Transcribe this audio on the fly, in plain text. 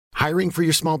Hiring for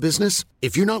your small business?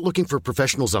 If you're not looking for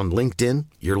professionals on LinkedIn,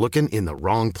 you're looking in the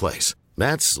wrong place.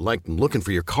 That's like looking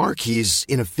for your car keys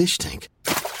in a fish tank.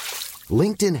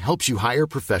 LinkedIn helps you hire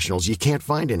professionals you can't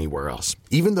find anywhere else,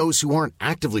 even those who aren't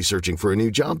actively searching for a new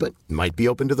job but might be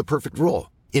open to the perfect role.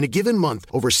 In a given month,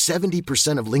 over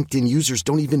 70% of LinkedIn users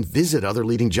don't even visit other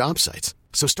leading job sites.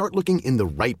 So start looking in the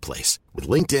right place. With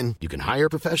LinkedIn, you can hire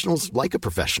professionals like a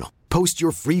professional. Post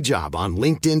your free job on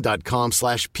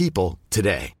linkedin.com/people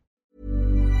today.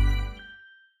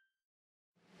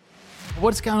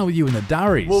 What's going on with you in the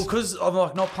Durries? Well, because I'm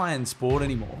like not playing sport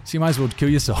anymore. So you might as well kill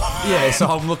yourself. Yeah, so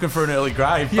I'm looking for an early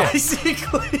grave,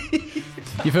 basically.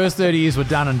 Your first 30 years were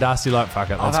done and dusty. Like, fuck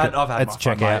it. I've had let's my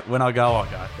check fun, out. mate. When I go, I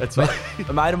go. That's right.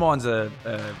 A mate of mine's a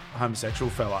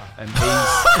homosexual fella, and he's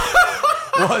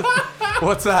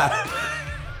what's that?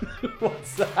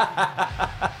 What's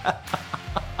that?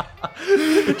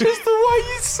 Just the way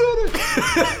you said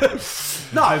it.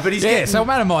 No, but he's getting... So a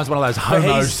mate of mine's one of those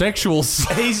homosexuals.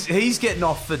 He's getting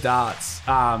off the darts.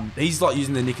 He's like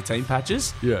using the nicotine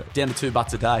patches. Yeah. Down to 2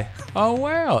 butts a day. Oh,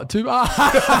 wow.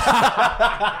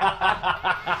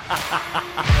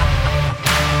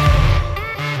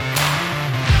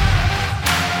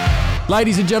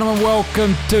 Ladies and gentlemen,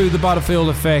 welcome to the Butterfield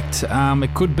Effect.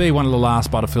 It could be one of the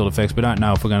last Butterfield Effects. We don't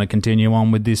know if we're going to continue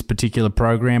on with this particular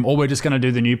program or we're just going to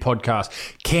do the new podcast.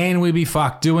 Can we be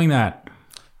fucked doing that?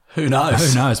 Who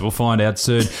knows? Who knows? We'll find out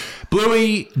soon.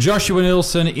 Bluey, Joshua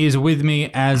Nilsson is with me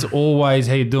as always.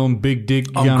 How you doing, big dick?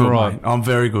 I'm going good, right? mate. I'm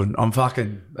very good. I'm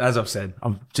fucking, as I've said,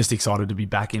 I'm just excited to be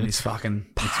back in this fucking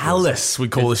palace we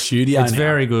call a studio. It's now.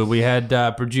 very good. We had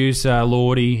producer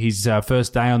Lordy, his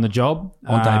first day on the job.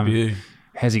 On debut.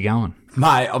 How's he going?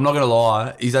 Mate, I'm not going to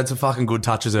lie. He's had some fucking good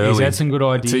touches early. He's had some good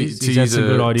ideas. To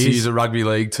use a rugby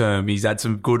league term, he's had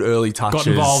some good early touches.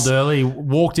 Got involved early,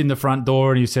 walked in the front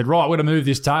door and he said, right, we're going to move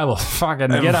this table. Fucking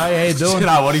get out, how you doing? You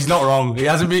know what? He's not wrong. He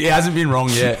hasn't been wrong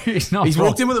yet. He's wrong.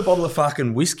 walked in with a bottle of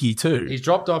fucking whiskey too. He's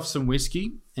dropped off some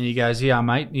whiskey and he goes, yeah,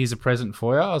 mate, here's a present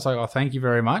for you. I was like, oh, thank you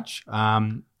very much.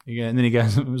 And then he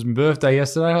goes, it was my birthday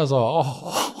yesterday. I was like,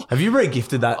 oh. Have you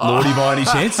re-gifted that, Lordy, by any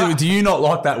chance? Do you not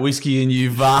like that whiskey and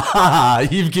you've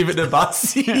given it to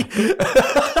Bussy?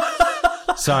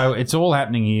 So it's all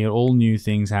happening here, all new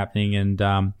things happening. And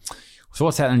so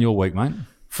what's happening in your week, mate?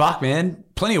 Fuck, man.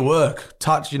 Plenty of work.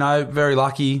 Very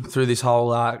lucky through this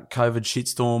whole COVID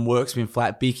shitstorm. Work's been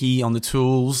flat bicky on the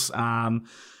tools.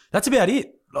 That's about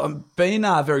it. I've been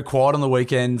very quiet on the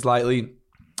weekends lately.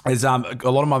 As a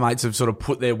lot of my mates have sort of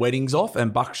put their weddings off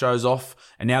and buck shows off,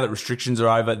 and now that restrictions are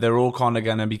over, they're all kind of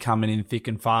going to be coming in thick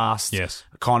and fast. Yes,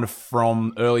 like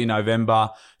from early November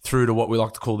through to what we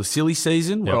like to call the silly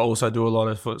season, where I also do a lot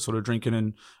of sort of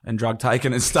drinking and drug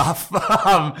taking and stuff.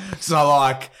 So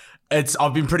like,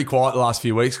 I've been pretty quiet the last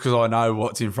few weeks because I know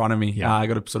what's in front of me. I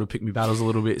got to sort of pick my battles a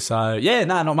little bit. So yeah,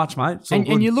 not much, mate.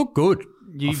 And you look good.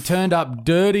 You turned up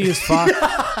dirty as fuck.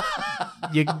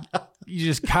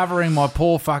 You're just covering my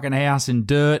poor fucking house in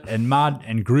dirt and mud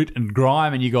and grit and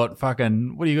grime, and you got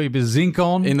fucking, what do you got, your bit of zinc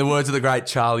on? In the words of the great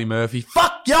Charlie Murphy,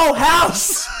 fuck your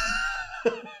house!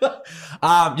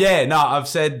 I've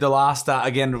said the last,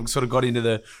 again, sort of got into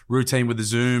the routine with the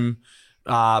Zoom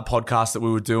podcast that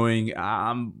we were doing.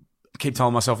 Keep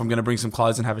telling myself I'm going to bring some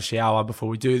clothes and have a shower before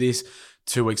we do this.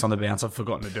 2 weeks on the bounce, I've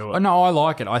forgotten to do it. Oh, no, I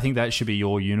like it. I think that should be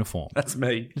your uniform. That's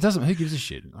me. It doesn't. Who gives a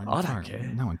shit? I don't care.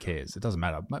 No one cares. It doesn't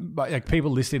matter. But like, people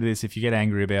listening to this, if you get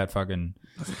angry about fucking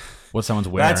what someone's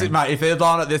wearing, that's it, mate. If they're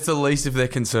done it, that's the least of their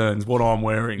concerns. What I'm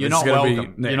wearing. You're not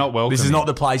welcome. You're not welcome. This is not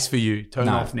the place for you. Turn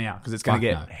off now because it's going to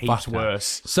get heaps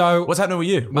worse. So what's happening with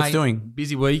you? What's mate, doing?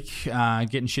 Busy week,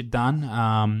 getting shit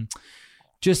done.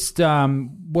 Just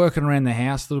working around the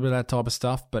house, a little bit of that type of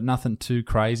stuff, but nothing too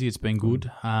crazy. It's been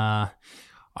good.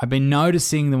 I've been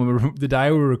noticing that the day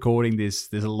we were recording this,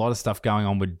 there's a lot of stuff going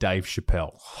on with Dave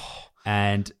Chappelle.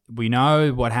 And we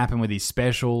know what happened with his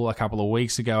special a couple of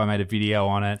weeks ago. I made a video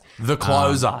on it. The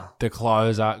Closer.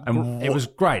 And it was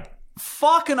great.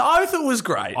 Fucking oath it was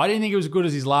great. I didn't think it was as good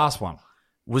as his last one.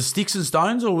 Was Sticks and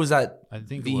Stones or was that I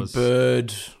think the it was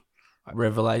bird...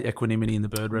 equanimity in the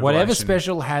bird revelation. Whatever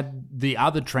special had the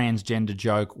other transgender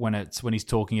joke when he's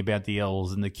talking about the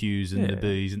L's and the Q's and the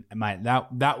B's, and mate,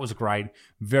 that was great,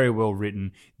 very well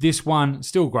written. This one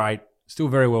still great, still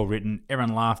very well written.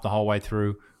 Everyone laughed the whole way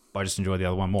through. But I just enjoyed the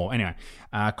other one more. Anyway,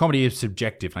 comedy is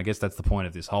subjective, and I guess that's the point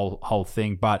of this whole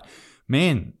thing. But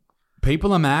man,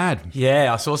 people are mad.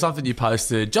 Yeah, I saw something you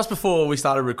posted just before we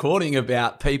started recording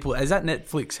about people. Is that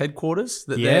Netflix headquarters?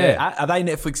 Are they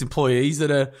Netflix employees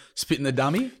that are spitting the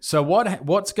dummy? So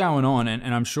what's going on?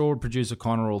 And I'm sure producer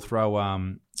Connor will throw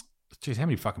Jeez, how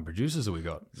many fucking producers have we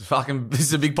got? This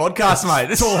is a big podcast, mate.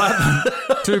 That's all happening.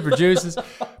 2 producers.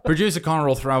 Producer Connor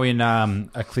will throw in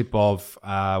a clip of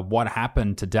what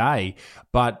happened today.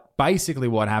 But basically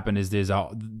what happened is the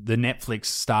Netflix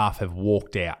staff have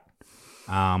walked out.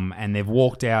 And they've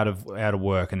walked out of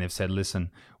work and they've said,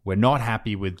 listen, we're not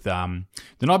happy with they're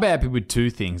not happy with 2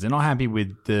 things. They're not happy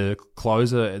with the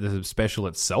closer, the special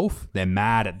itself. They're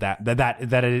mad at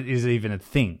that it is even a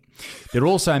thing. They're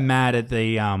also mad at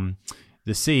the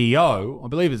CEO. I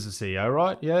believe it's the CEO,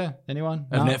 right? Yeah. Anyone?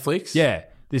 Of Netflix? Yeah.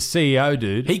 This CEO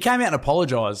dude. He came out and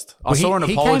apologised. I saw an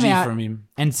apology from him.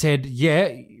 And said,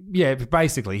 yeah,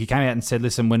 basically he came out and said,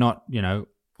 listen, we're not,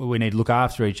 we need to look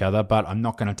after each other, but I'm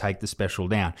not going to take the special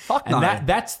down. Fuck no. And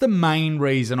that's the main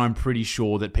reason I'm pretty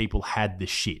sure that people had the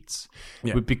shits.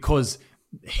 Yeah. Because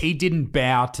he didn't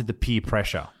bow to the peer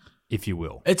pressure, if you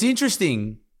will. It's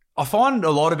interesting. I find a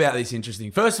lot about this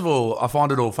interesting. First of all, I find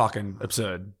it all fucking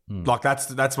absurd. Like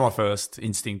that's my first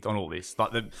instinct on all this.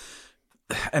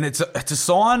 And it's a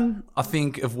sign, I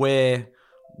think, of where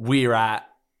we're at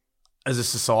as a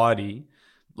society.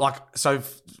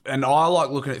 And I like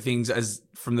looking at things as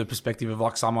from the perspective of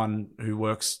like someone who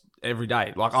works every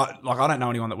day. I don't know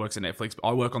anyone that works at Netflix, but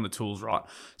I work on the tools, right?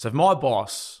 So if my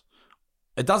boss,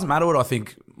 it doesn't matter what I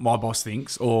think my boss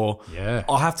thinks, or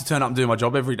I have to turn up and do my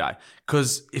job every day.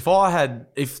 Because if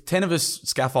 10 of us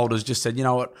scaffolders just said, you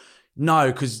know what,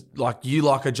 no, because like you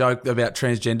like a joke about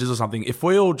transgenders or something, if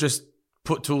we all just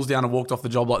put tools down and walked off the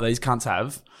job like these cunts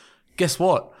have, guess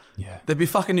what? Yeah. There'd be a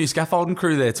fucking new scaffolding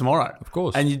crew there tomorrow. Of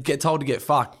course. And you'd get told to get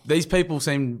fucked. These people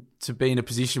seem to be in a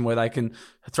position where they can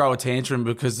throw a tantrum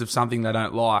because of something they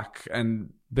don't like.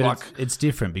 But it's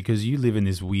different because you live in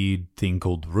this weird thing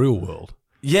called the real world.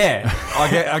 Yeah,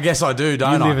 I guess I do,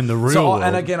 don't I? You live in the real world.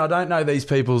 And again, I don't know these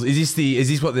people's. Is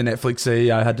this what the Netflix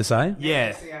CEO had to say?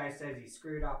 Yeah. The CEO says he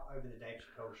screwed up over the Dave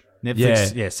Chappelle show.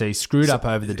 Netflix, so he screwed up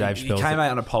over the Dave Chappelle. He came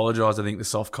out and apologised, I think, the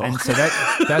soft cock. And so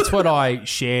that's what I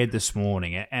shared this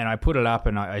morning, and I put it up,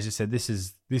 and I just said, this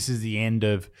is the end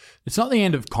of. It's not the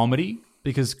end of comedy,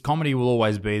 because comedy will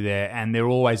always be there, and there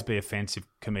will always be offensive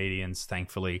comedians,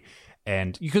 thankfully.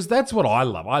 And because that's what I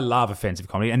love. I love offensive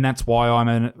comedy, and that's why I'm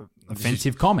an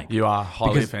offensive comic. You are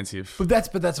highly offensive. But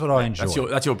that's what I enjoy.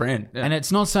 That's your brand. Yeah. And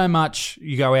it's not so much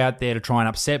you go out there to try and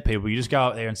upset people. You just go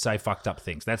out there and say fucked up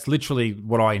things. That's literally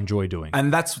what I enjoy doing.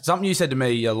 And that's something you said to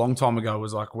me a long time ago,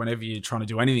 was like, whenever you're trying to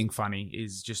do anything funny,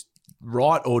 is just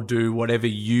write or do whatever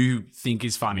you think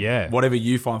is funny. Yeah. Whatever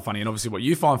you find funny. And obviously what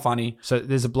you find funny. So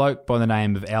there's a bloke by the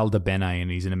name of Al DeBene, and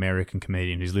he's an American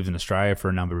comedian who's lived in Australia for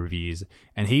a number of years.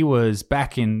 And he was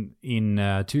back in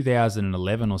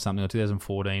 2011 or something, or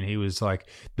 2014, he was like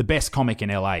the best comic in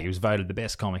LA. He was voted the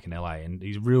best comic in LA, and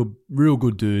he's a real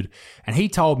good dude. And he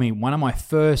told me one of my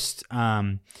first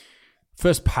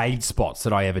paid spots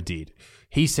that I ever did.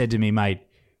 He said to me, mate,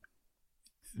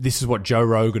 this is what Joe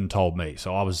Rogan told me.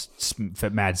 So I was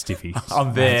mad stiffy.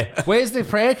 I'm there. Where's the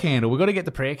prayer candle? We've got to get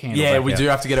the prayer candle. Yeah, we do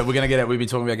have to get it. We're going to get it. We've been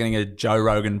talking about getting a Joe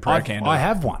Rogan prayer candle. I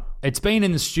have one. It's been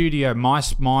in the studio. My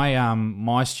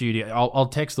studio. I'll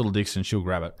text Little Dixon. She'll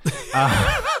grab it.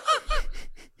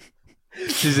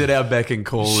 She's at our beck and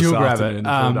call. She'll grab it.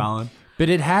 Darling. But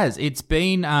it has. It's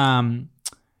been in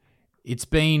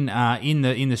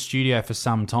the studio for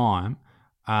some time.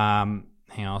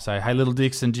 Hang on, I'll say, hey, Little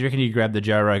Dixon, do you reckon you grab the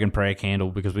Joe Rogan prayer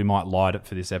candle, because we might light it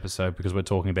for this episode because we're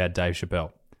talking about Dave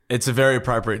Chappelle. It's a very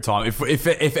appropriate time. If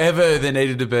ever there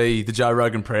needed to be the Joe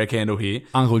Rogan prayer candle here,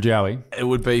 Uncle Joey, it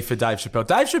would be for Dave Chappelle.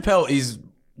 Dave Chappelle is,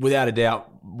 without a doubt,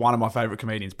 one of my favourite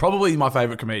comedians. Probably my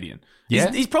favourite comedian. Yeah?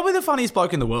 He's probably the funniest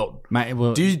bloke in the world. Mate,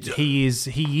 well, he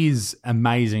is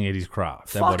amazing at his craft.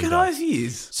 Fucking oath he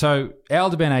is. So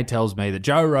Al DeBene tells me that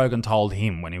Joe Rogan told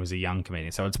him when he was a young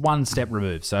comedian. So it's one step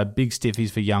removed. So big stiffies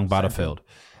for young Butterfield.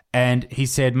 And he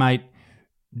said, mate,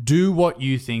 do what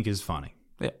you think is funny.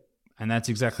 Yeah. And that's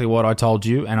exactly what I told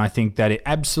you. And I think that it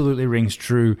absolutely rings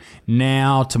true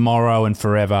now, tomorrow, and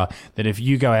forever, that if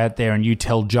you go out there and you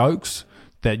tell jokes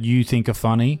that you think are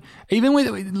funny, even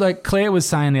with, like Claire was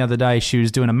saying the other day, she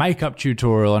was doing a makeup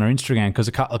tutorial on her Instagram because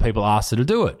a couple of people asked her to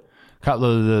do it. A couple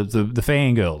of the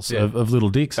fangirls of Little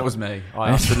Dicks. That was me. I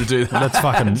asked her to do that.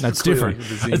 That's different.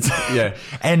 Yeah.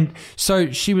 And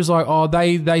so she was like, oh,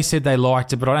 they said they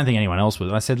liked it, but I don't think anyone else would.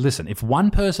 And I said, listen, if one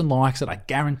person likes it, I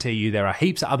guarantee you there are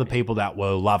heaps of other people that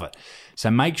will love it. So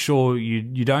make sure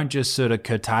you don't just sort of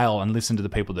curtail and listen to the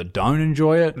people that don't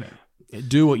enjoy it. No.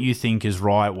 Do what you think is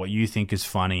right, what you think is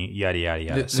funny, yada, yada,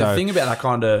 yada. The thing about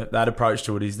that approach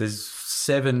to it is there's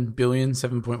 7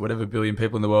 point whatever billion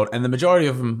people in the world, and the majority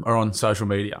of them are on social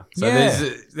media. So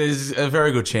there's a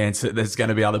very good chance that there's going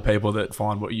to be other people that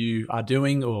find what you are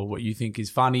doing or what you think is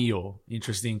funny or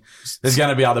interesting. There's going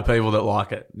to be other people that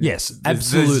like it. Yes,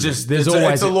 absolutely.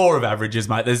 It's a law of averages,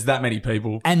 mate. There's that many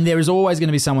people. And there is always going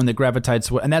to be someone that gravitates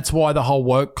to it. And that's why the whole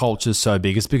woke culture is so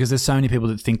big. It's because there's so many people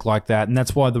that think like that. And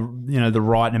that's why the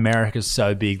right in America is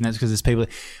so big. And that's because there's people,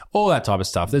 all that type of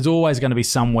stuff. There's always going to be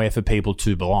somewhere for people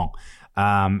to belong.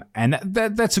 And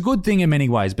that's a good thing in many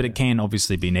ways, but it can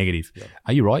obviously be negative. Yeah.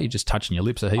 Are you right? You're just touching your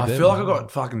lips a heap. I feel like I got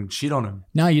fucking shit on him.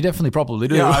 No, you definitely probably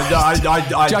do.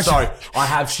 Yeah, sorry. I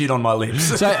have shit on my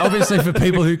lips. So obviously for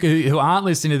people who aren't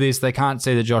listening to this, they can't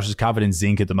see that Josh is covered in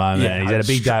zinc at the moment. Yeah, and he's had a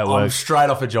big day at work. I'm straight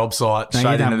off a job site.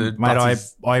 Straight into the mate,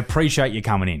 I appreciate you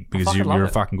coming in because you're a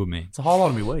fucking good man. It's a whole lot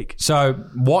of my week. So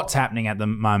what's happening at the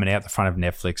moment out the front of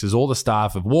Netflix is all the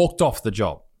staff have walked off the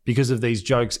job because of these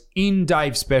jokes in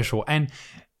Dave's special. And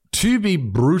to be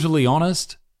brutally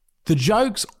honest, the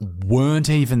jokes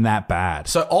weren't even that bad.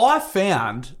 So I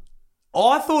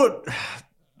thought,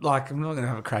 like, I'm not going to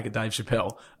have a crack at Dave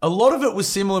Chappelle. A lot of it was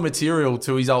similar material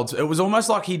to his old. It was almost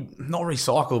like he'd not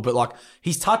recycled, but like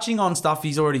he's touching on stuff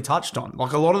he's already touched on.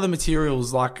 Like a lot of the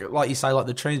materials, like you say, like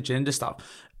the transgender stuff,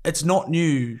 it's not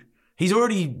new. He's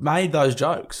already made those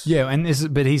jokes. Yeah,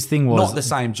 but his thing was not the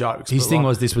same jokes. His thing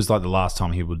was this was like the last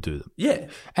time he would do them. Yeah,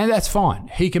 and that's fine.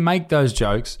 He can make those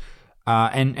jokes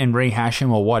and rehash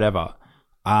them or whatever.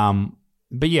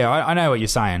 But yeah, I know what you're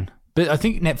saying. But I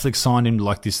think Netflix signed him to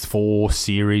like this 4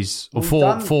 series or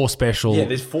four special. Yeah,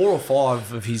 there's 4 or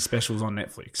 5 of his specials on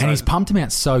Netflix, and he's pumped them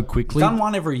out so quickly. He's done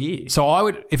one every year. So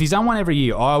if he's done one every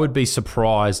year, I would be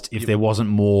surprised if there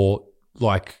wasn't more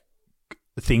like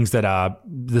things that are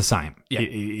the same,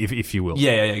 if you will.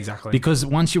 Yeah, exactly. Because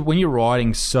when you're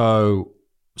writing so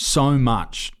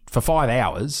much for 5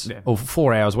 hours or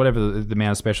 4 hours, whatever the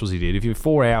amount of specials he did, if you have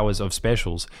 4 hours of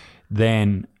specials,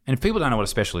 then, and if people don't know what a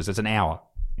special is, it's an hour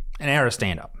of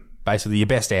stand-up, basically your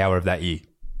best hour of that year.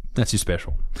 That's your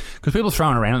special. Because people are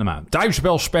throwing around at the moment, Dave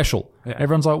Chappelle's special. Yeah.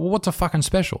 Everyone's like, well, what's a fucking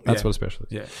special? That's what a special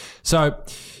is. Yeah. So,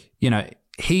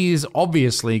 he is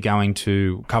obviously going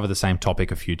to cover the same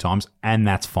topic a few times, and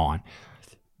that's fine.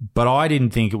 But I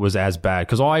didn't think it was as bad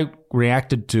because I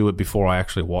reacted to it before I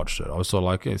actually watched it. I was sort of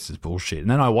like, this is bullshit. And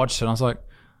then I watched it and I was like,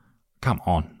 come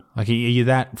on. Like, are you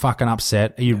that fucking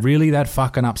upset? Are you really that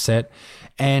fucking upset?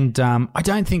 And I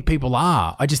don't think people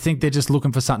are. I just think they're just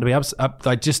looking for something to be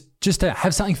like just to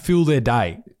have something fill their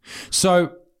day.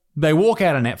 So they walk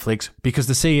out of Netflix because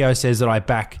the CEO says that I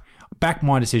back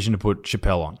my decision to put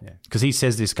Chappelle on because he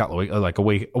says this couple of weeks, like a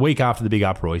week after the big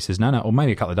uproar, he says, no, or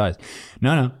maybe a couple of days.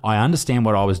 No, I understand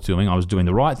what I was doing. I was doing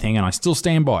the right thing and I still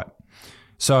stand by it.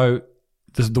 So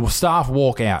the staff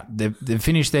walk out. They've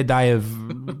finished their day of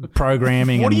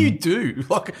programming. What do you do?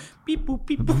 Like, beep, boop,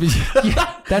 beep, boop.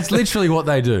 Yeah, that's literally what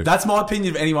they do. That's my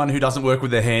opinion of anyone who doesn't work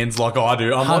with their hands like I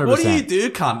do. I'm 100%. Like, what do you do,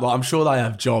 cunt? Like, I'm sure they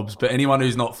have jobs, but anyone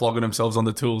who's not flogging themselves on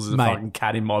the tools is a fucking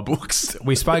cat in my books.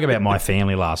 We spoke about my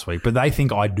family last week, but they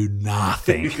think I do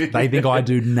nothing. They think I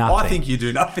do nothing. I think you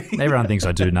do nothing. Everyone thinks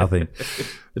I do nothing.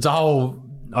 It's a whole...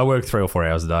 I work 3 or 4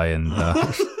 hours a day and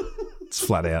it's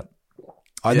flat out.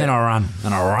 And then I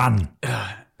run.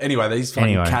 Anyway, these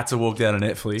fucking cats have walked out of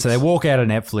Netflix. So they walk out of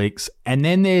Netflix, and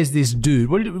then there's this dude.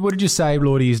 What did you say,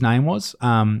 Lordy, his name was?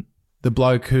 The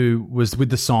bloke who was with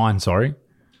the sign, sorry.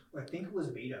 I think it was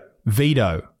Vito.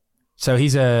 Vito. So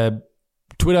he's a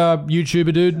Twitter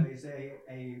YouTuber dude? So he's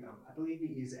I believe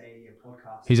he is a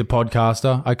podcaster. He's a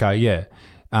podcaster? Okay, yeah.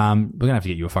 We're going to have to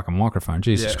get you a fucking microphone.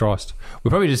 Jesus Christ. We'll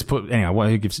probably just put...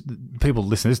 Anyway, who gives... People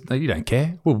listen to this, you don't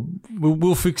care.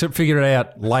 We'll figure it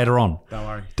out later on. Don't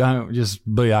worry. Don't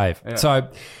just behave. Yeah.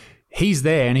 So he's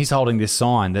there and he's holding this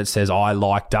sign that says, I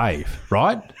like Dave,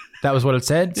 right? That was what it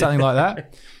said, something like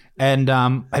that. And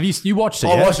have you watched it?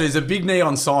 I watched it. There's a big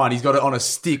neon sign. He's got it on a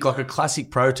stick, like a classic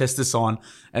protester sign,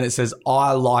 and it says,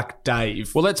 I like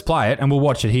Dave. Well, let's play it and we'll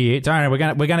watch it here. Don't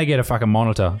worry, we're gonna get a fucking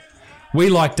monitor. We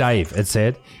like Dave, it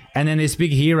said. And then this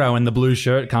big hero in the blue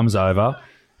shirt comes over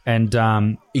and...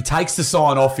 he takes the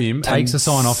sign off him.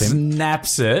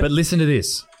 Snaps it. But listen to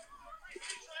this.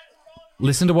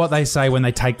 Listen to what they say when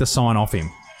they take the sign off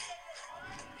him.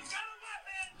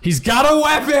 He's got a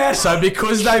weapon! So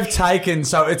because they've taken...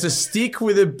 So it's a stick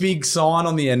with a big sign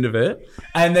on the end of it.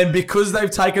 And then because they've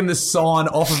taken the sign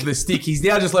off of the stick, he's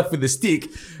now just left with the stick.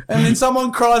 And then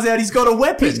someone cries out, he's got a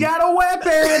weapon. He's got a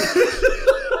weapon!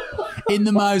 In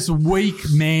the most weak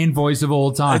man voice of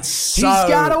all time. He's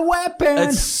got a weapon.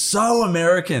 It's so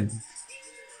American.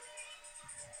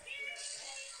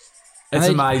 It's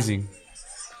amazing.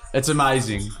 It's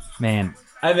amazing. Man.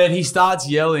 And then he starts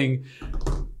yelling,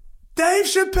 Dave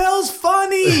Chappelle's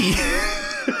funny.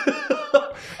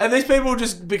 And these people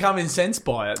just become incensed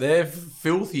by it. They're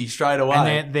filthy straight away.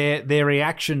 And their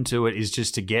reaction to it is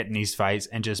just to get in his face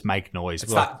and just make noise.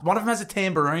 It's like, one of them has a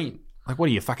tambourine. Like, what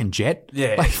are you, fucking Jet?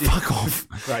 Yeah. Like, fuck off.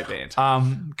 Great band.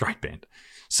 Great band.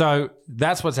 So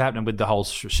that's what's happening with the whole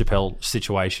Chappelle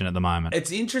situation at the moment.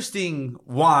 It's interesting.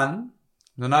 One,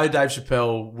 I know Dave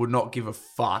Chappelle would not give a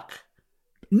fuck.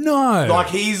 No. Like,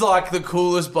 he's like the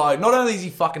coolest bloke. Not only is he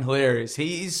fucking hilarious,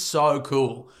 he is so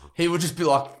cool. He would just be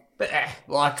like,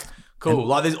 cool.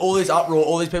 Like, there's all this uproar,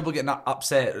 all these people getting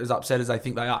upset as they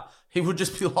think they are. He would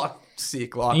just be like,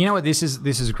 sick. Like, you know what this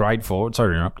is great for?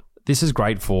 Sorry to interrupt. This is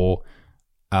great for,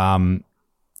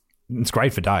 it's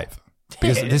great for Dave.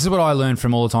 Because this is what I learned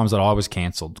from all the times that I was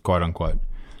cancelled, quote unquote.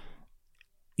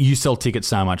 You sell tickets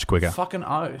so much quicker. Fucking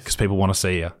oath. Because people want to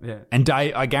see you. Yeah. And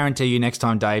Dave, I guarantee you next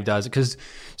time Dave does it,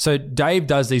 so Dave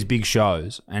does these big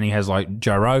shows and he has like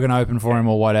Joe Rogan open for him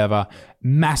or whatever.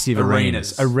 Massive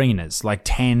arenas, like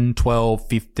 10, 12,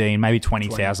 15, maybe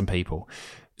 20,000 people.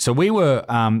 So we were,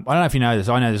 I don't know if you know this,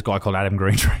 I know this guy called Adam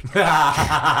Greentree.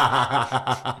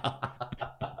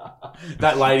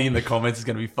 That lady in the comments is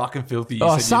going to be fucking filthy.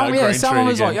 Someone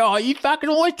was like, "Oh, you fucking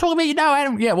always talk about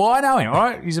Adam." Yeah, well, I know him. All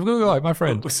right, he's a good guy, my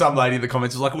friend. Some lady in the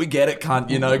comments was like, "We get it, cunt.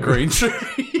 You know Greentree."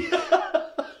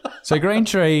 So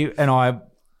Greentree and I,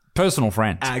 personal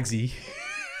friends, Agsy,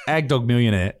 Ag Dog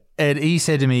Millionaire, and he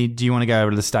said to me, "Do you want to go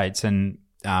over to the States and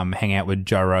hang out with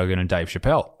Joe Rogan and Dave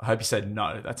Chappelle?" I hope you said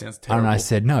no. That sounds terrible. And I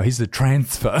said, "No, he's the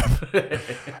transphobe."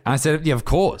 And I said, "Yeah, of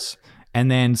course." And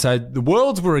then, so the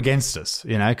worlds were against us,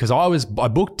 you know, because I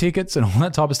booked tickets and all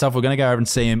that type of stuff. We're going to go over and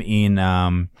see him in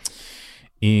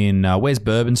where's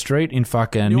Bourbon Street? In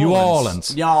fucking New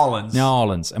Orleans. And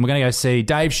we're going to go see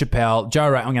Dave Chappelle, Joe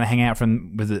Rogan. I'm going to hang out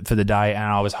for the day. And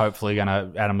I was hopefully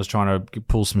Adam was trying to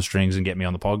pull some strings and get me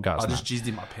on the podcast. I just jizzed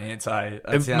in my pants, eh?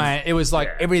 Mate, it was like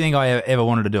everything I ever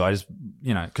wanted to do. I just,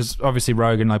 you know, because obviously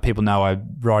Rogan, like people know I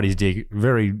ride his dick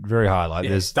very, very high. Like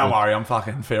don't worry, I'm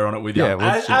fucking fair on it with you.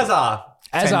 Yeah, as are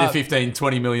 10 to 15,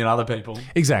 20 million other people.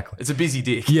 Exactly. It's a busy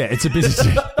dick. Yeah, it's a busy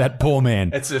dick. That poor man.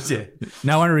 It's just, yeah.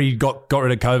 No wonder he got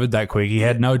rid of COVID that quick. He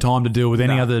had no time to deal with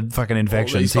any other fucking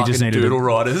infections. He just needed doodle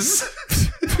riders.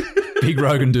 Big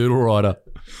Rogan Doodle Rider.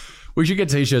 We should get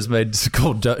t-shirts made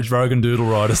called Rogan Doodle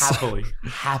Riders.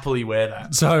 Happily wear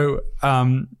that. So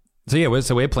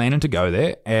we're planning to go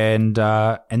there, and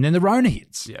then the Rona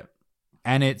hits. Yeah.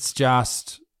 And it's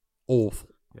just awful.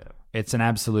 Yeah. It's an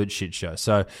absolute shit show.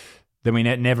 So then we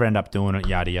never end up doing it,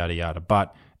 yada, yada, yada.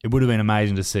 But it would have been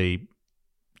amazing to see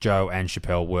Joe and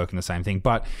Chappelle working the same thing.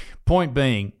 But point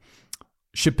being,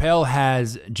 Chappelle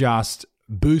has just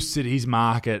boosted his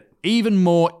market even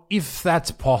more, if that's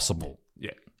possible.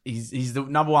 Yeah. He's the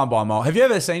number one by a mile. Have you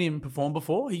ever seen him perform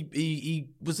before? He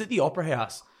was at the Opera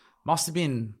House. Must have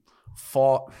been 5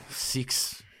 or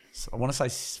 6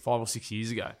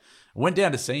 years ago. I went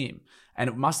down to see him. And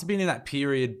it must have been in that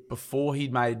period before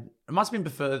it must have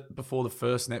been before the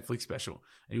first Netflix special.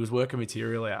 And he was working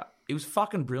material out. It was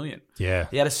fucking brilliant. Yeah.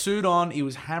 He had a suit on. He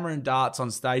was hammering darts on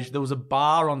stage. There was a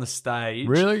bar on the stage.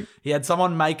 Really? He had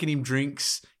someone making him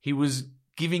drinks. He was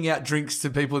giving out drinks to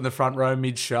people in the front row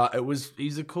mid-show.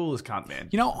 He's the coolest cunt, man.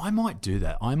 You know, I might do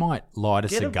that. I might light a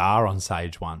cigar on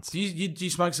stage once. Do you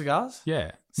smoke cigars?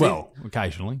 Yeah. See? Well,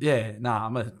 occasionally. Yeah. Nah,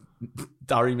 I'm a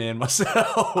durry man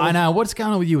myself. I know. What's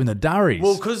going on with you in the durries?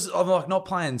 Well, because I'm like not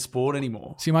playing sport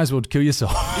anymore. So you might as well kill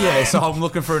yourself. Yeah, so I'm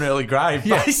looking for an early grave,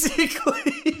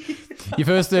 basically. Your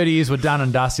first 30 years were done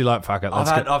and dusty. Like, fuck it.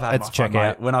 Let's check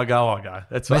out. Mate. When I go, I go.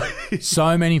 That's right.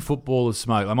 So many footballers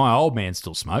smoke. Like my old man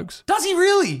still smokes. Does he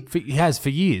really? He has for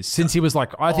years. Since he was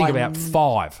like, I think about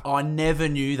 5. I never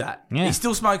knew that. Yeah. He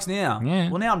still smokes now. Yeah.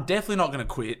 Well, now I'm definitely not going to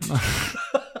quit.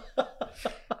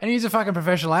 And he's a fucking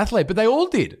professional athlete, but they all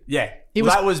did. Yeah.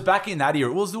 That was back in that era.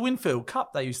 It was the Winfield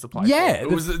Cup they used to play. Yeah. For. It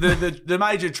was the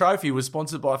major trophy was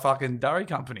sponsored by a fucking Durry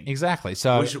company. Exactly.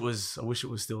 So I wish it was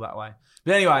still that way.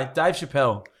 But anyway, Dave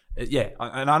Chappelle. Yeah.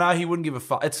 And I know he wouldn't give a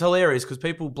fuck. It's hilarious because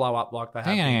people blow up like they have.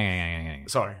 Hang on.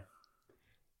 Sorry.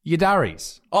 Your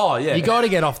durries. Oh, yeah. You got to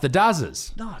get off the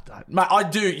dozzers. No, I don't. Mate, I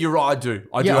do. You're right. I do.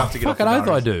 I do have to get off the fucking oath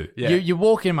durries. I do. Yeah. You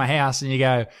walk in my house and you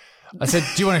go, I said,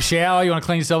 do you want to shower? You want to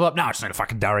clean yourself up? No, I just need a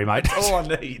fucking durry, mate. That's all I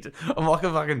need. I'm like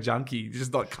a fucking junkie,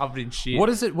 just like covered in shit. What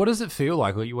does it feel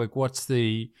like? Like,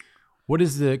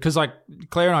 because like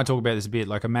Claire and I talk about this a bit.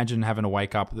 Like, imagine having to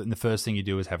wake up and the first thing you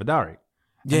do is have a durry.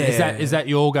 Yeah. Is that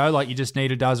your go? Like, you just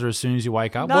need a dozer as soon as you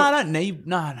wake up? No, I don't need.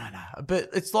 No.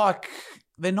 But it's like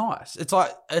they're nice. It's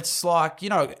like you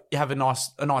know, you have a nice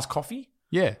coffee.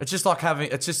 Yeah. It's just like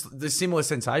it's just the similar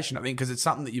sensation, I think, because it's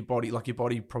something that your body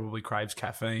probably craves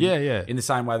caffeine. Yeah. In the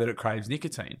same way that it craves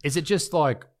nicotine. Is it just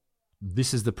like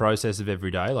this is the process of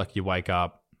every day? Like you wake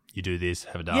up, you do this,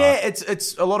 have a dart. Yeah,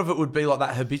 it's a lot of it would be like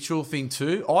that habitual thing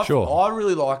too. Sure. I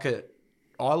really like it.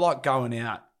 I like going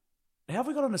out. How have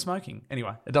we got into smoking?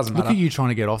 Anyway, it doesn't matter. Look at you trying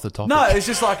to get off the topic. No, it's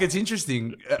just like, it's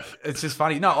interesting. It's just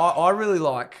funny. No, I really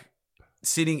like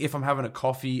sitting, if I'm having a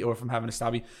coffee or if I'm having a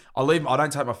stubby, I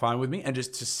don't take my phone with me and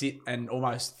just to sit and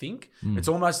almost think. It's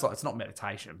almost like, it's not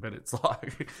meditation, but it's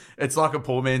like a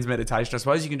poor man's meditation. I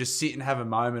suppose you can just sit and have a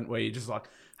moment where you're just like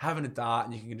having a dart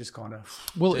and you can just kind of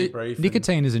debrief.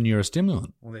 Nicotine is a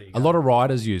neurostimulant. Well, there you A go. lot of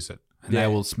riders use it. And Yeah.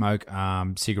 they will smoke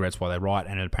cigarettes while they ride,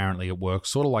 and apparently it works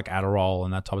sort of like Adderall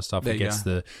and that type of stuff. There It you gets go.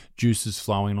 the juices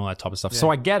flowing and all that type of stuff. So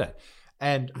I get it.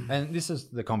 And this is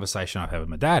the conversation I've had with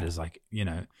my dad is like, you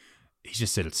know, he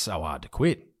just said it's so hard to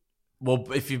quit. Well,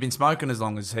 if you've been smoking as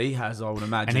long as he has, I would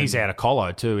imagine. And he's out of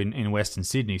Colo too in Western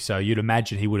Sydney. So you'd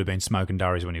imagine he would have been smoking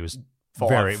durries when he was 5.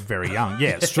 very, very young.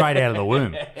 Yeah, straight out of the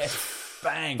womb.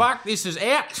 Bang. Fuck, this is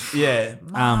out. Yeah.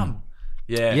 Mum.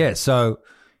 Yeah. Yeah, so,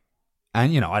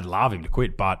 and, you know, I'd love him to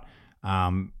quit, but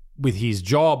with his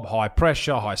job, high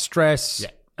pressure, high stress. Yeah.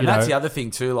 And that's the other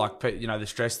thing too, like, you know, the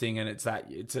stress thing, and it's that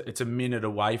it's a minute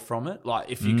away from it.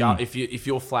 Like if you go, if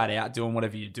you're flat out doing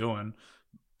whatever you're doing,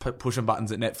 pushing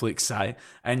buttons at Netflix, say,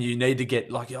 and you need to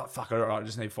get like, oh, fuck, all right, I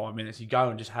just need 5 minutes. You go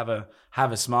and just have a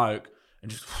smoke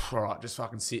and just, all right, just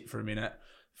fucking sit for a minute,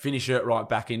 finish it, right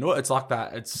back into it. It's like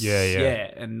that. It's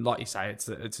yeah. And like you say, it's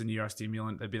a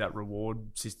neurostimulant. There'd be that reward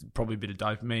system, probably a bit of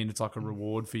dopamine. It's like a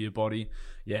reward for your body.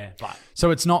 Yeah, but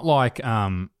So it's not like,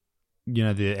 you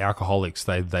know, the alcoholics,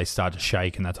 they start to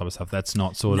shake and that type of stuff. That's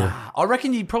not sort of... I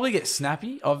reckon you probably get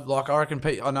snappy. I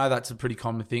know that's a pretty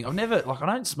common thing. I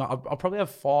don't smoke. I'll probably have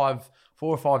 4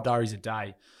 or 5 durries a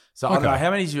day. So I don't know,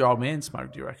 how many does your old man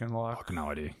smoke, do you reckon? Like, I've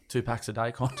no idea. 2 packs a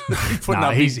day, kind of?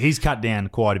 No, he's cut down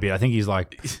quite a bit. I think he's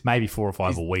like maybe 4 or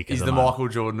 5 a week. He's at the moment. Michael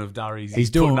Jordan of durries. He's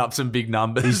doing- putting up some big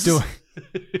numbers.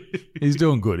 He's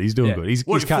doing good. He's doing good. He's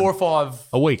What, cut 4 or 5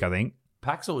 a week, I think.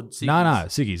 packs or 6? No,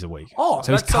 ciggies a week. Oh,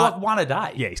 so he's that's like 1 a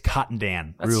day. Yeah, he's cutting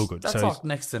down real good. That's so like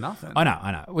next to nothing. I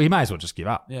know. Well, he may as well just give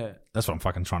up. Yeah. That's what I'm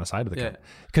fucking trying to say to the Yeah. kid.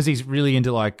 Because he's really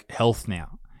into like health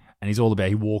now. And he's all about,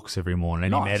 he walks every morning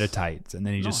and he Nice. meditates and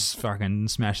then he just fucking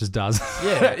smashes does.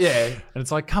 Yeah, yeah. And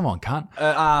it's like, come on, cunt.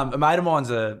 A mate of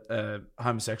mine's a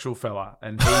homosexual fella,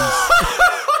 and he's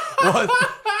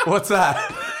what's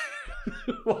that?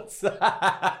 What's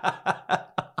that?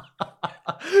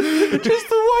 Just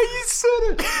the way you said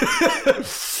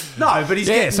it. No, but he's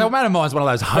Yeah, getting, so a mate of mine's one of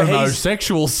those he's-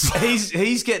 homosexuals.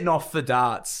 he's getting off the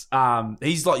darts.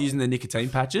 He's like using the nicotine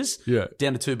patches. Yeah.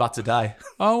 Down to 2 butts a day.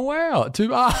 Oh, wow.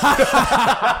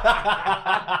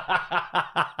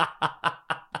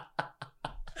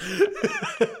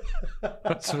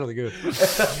 That's really good.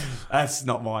 That's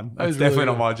not mine. was That's definitely really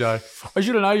not my joke. I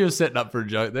should have known you were setting up for a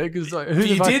joke there because like,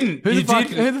 You didn't. Who You the fuck?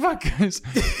 didn't. Who the fuck is?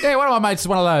 Yeah, one of my mates is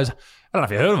one of those. I don't know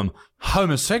if you heard of them.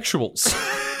 Homosexuals.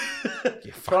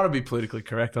 Trying to be politically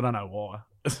correct. I don't know why.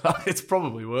 It's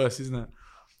probably worse, isn't it?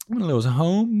 One of those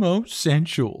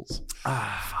homosexuals.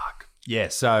 Fuck. Yeah.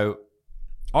 So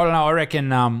I don't know. I reckon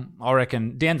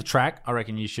down the track. I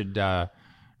reckon you should try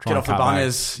Get and off the cut back.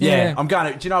 bungers. Yeah. Yeah. I'm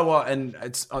going to, do you know what? And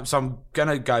so I'm going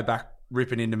to go back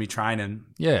ripping into me training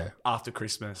Yeah. after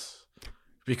Christmas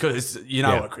because you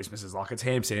know Yeah. what Christmas is like. It's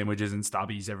ham sandwiches and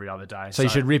stubbies every other day. So you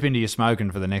should rip into your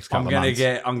smoking for the next couple I'm of months.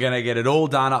 I'm gonna get it all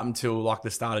done up until like the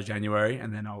start of January,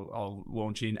 and then I'll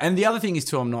launch in. And the other thing is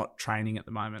too, I'm not training at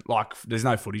the moment. Like, there's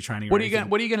no footy training. What are you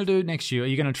going to do next year? Are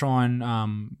you going to try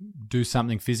and do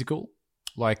something physical?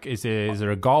 Like, is there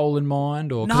a goal in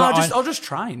mind, or No, I'll just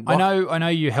train. I know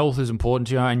your health is important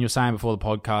to you, and you're saying before the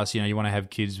podcast, you know, you want to have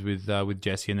kids with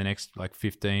Jesse in the next like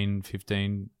 15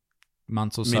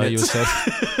 months or so. Minutes.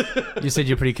 You said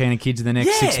you're pretty keen on kids in the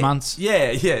next 6 months.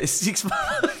 Yeah, 6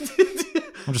 months.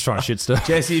 I'm just trying to shit stuff.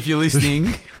 Jesse, if you're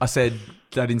listening, I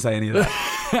didn't say any of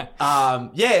that.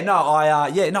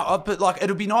 But like,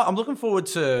 it'll be nice. I'm looking forward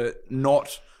to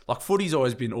footy's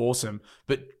always been awesome,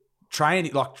 but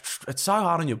training, like, it's so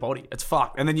hard on your body. It's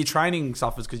fucked. And then your training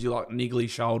suffers because you're like niggly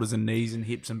shoulders and knees and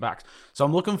hips and backs. So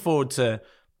I'm looking forward to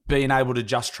being able to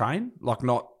just train, like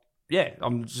not. Yeah,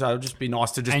 so it'd just be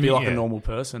nice to just be like a normal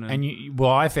person. Well,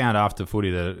 I found after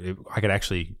footy that I could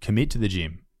actually commit to the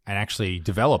gym and actually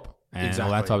develop and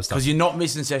all that type of stuff. Because you're not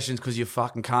missing sessions because you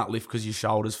fucking can't lift because your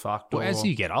shoulder's fucked. Well, as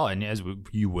you get older, and as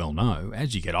you well know,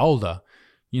 as you get older,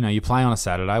 you know, you play on a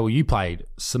Saturday. Well, you played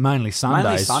mainly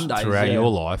Sundays throughout your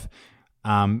life.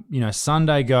 You know,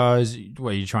 Sunday goes,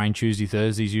 well, you train Tuesday,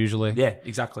 Thursdays usually. Yeah,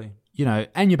 exactly. You know,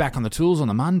 and you're back on the tools on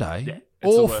the Monday. Yeah.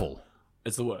 It's the Awful. worst.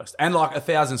 It's the worst. And like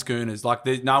 1,000 schooners. Like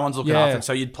no one's looking Yeah. after them.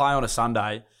 So you'd play on a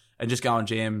Sunday and just go and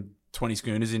jam 20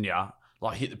 schooners in you.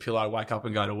 Like hit the pillow, wake up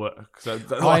and go to work. So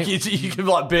like you can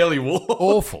like barely walk.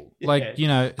 Awful. Like, you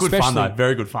know, Good fun especially- though.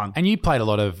 Very good fun. And you played a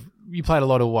lot of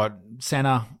what,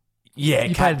 centre? Yeah,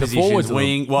 You cat played the forwards positions, a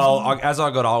wing. Well, as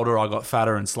I got older, I got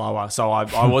fatter and slower. So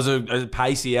I was a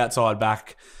pacey outside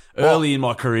back early in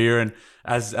my career, and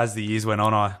as the years went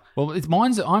on, Well,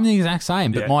 I'm the exact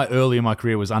same, but Yeah. my early in my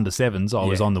career was under sevens. I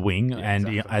was Yeah. on the wing and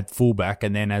exactly. at fullback,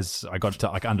 and then as I got to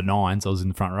like under nines, I was in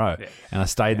the front row, and I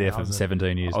stayed there for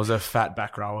 17 years. I was a fat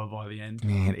back rower by the end.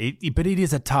 Man, but it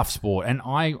is a tough sport, and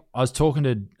I was talking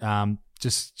to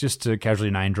just to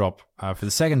casually name drop for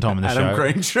the second time in the Adam show.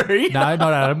 Greentree. No,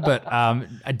 not Adam, but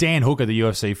Dan Hooker, the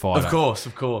UFC fighter. Of course.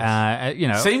 You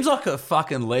know, Seems like a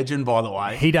fucking legend, by the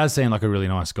way. he does seem like a really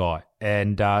nice guy,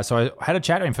 and so I had a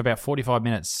chat to him for about 45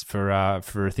 minutes for a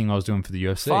thing I was doing for the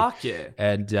UFC. Fuck yeah.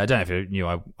 And I don't know if you knew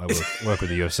I work with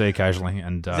the UFC occasionally,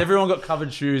 and Has everyone got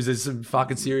covered shoes? There's some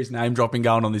fucking serious name dropping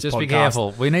going on this just podcast. be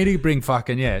careful. We need to bring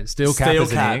fucking steel Steel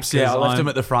caps. caps. In here, Yeah, I 'cause left them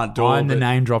at the front door. I'm the but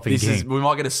name dropping this king. We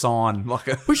might get a sign. Like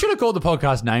a, We should have called the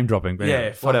podcast name dropping. But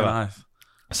anyway, fucking whatever. oath.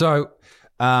 So,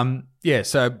 no,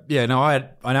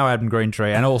 I know Adam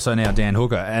Greentree and also now Dan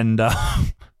Hooker, and I'm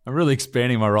really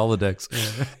expanding my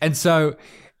Rolodex. And so,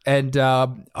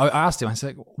 I asked him, I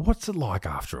said, what's it like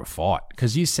after a fight?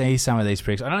 Because you see some of these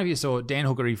pricks. I don't know if you saw Dan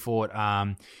Hooker, he fought,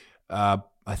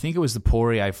 I think it was the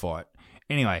Poirier fight.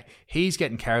 Anyway, he's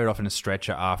getting carried off in a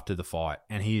stretcher after the fight,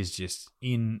 and he is just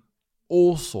in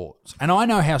all sorts. And I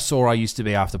know how sore I used to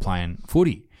be after playing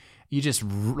footy. You're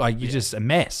just a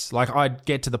mess. Like I'd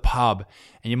get to the pub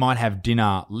and you might have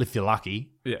dinner if you're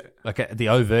lucky. Yeah. Like at the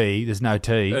OV, there's no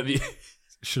tea.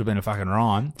 Should have been a fucking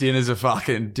rhyme. Dinner's a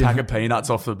fucking pack of peanuts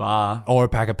off the bar. Or a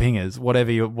pack of pingers,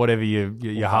 whatever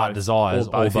your heart desires.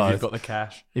 Or both if you've got the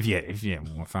cash. If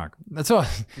well, fuck. That's what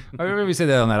I remember we said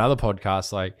that on that other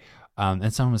podcast. Like,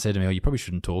 and someone said to me, "Oh, you probably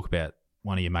shouldn't talk about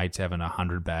one of your mates having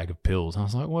 100 bag of pills." And I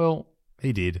was like, "Well,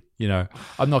 he did. You know,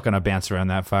 I'm not going to bounce around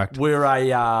that fact." We're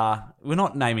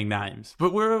not naming names,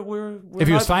 but we're If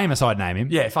he was famous, I'd name him.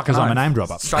 yeah, fucking because I'm a oath. name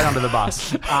dropper. Straight under the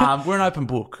bus. We're an open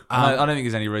book. I don't think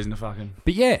there's any reason to fucking.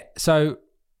 But yeah, so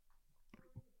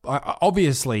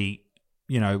obviously,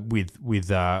 you know,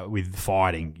 with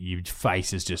fighting, your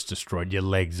face is just destroyed, your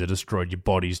legs are destroyed, your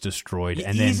body's destroyed, Your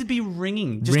and ears then would be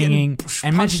ringing, just ringing, getting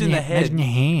and punched in the head. imagine your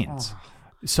hands.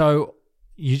 So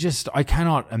I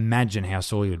cannot imagine how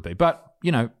sore you would be. But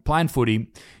you know, playing footy,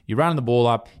 you're running the ball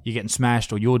up, you're getting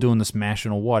smashed, or you're doing the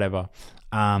smashing, or whatever.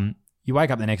 You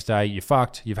wake up the next day, you're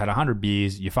fucked. You've had 100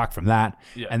 beers, you're fucked from that.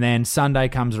 Yeah. And then Sunday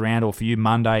comes around, or for you,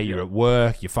 Monday, you're at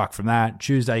work, you're fucked from that.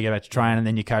 Tuesday, you go back to train, and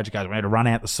then your coach goes, we need to run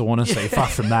out the sauna, so you're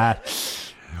fucked from that.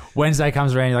 Wednesday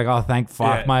comes around, you're like, oh, thank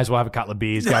fuck, Yeah. might as well have a couple of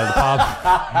beers, go to the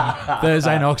pub.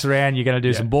 Thursday knocks around, you're going to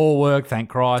do some ball work, thank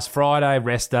Christ. Friday,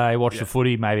 rest day, watch the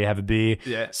footy, maybe have a beer.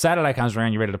 Yeah. Saturday comes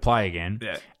around, you're ready to play again.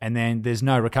 Yeah. And then there's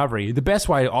no recovery. The best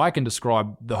way I can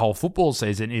describe the whole football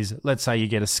season is, let's say you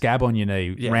get a scab on your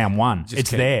knee round one. Just It's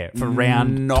keep there for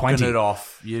round knocking 20. it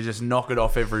off. You just knock it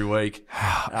off every week.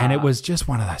 And it was just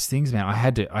one of those things, man. I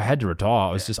had to retire.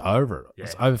 I was just over it. I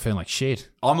was over feeling like shit.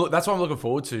 That's what I'm looking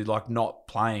forward to. Like not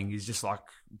playing is just like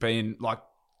being like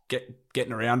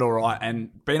getting around all right and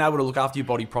being able to look after your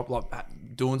body properly, like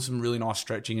doing some really nice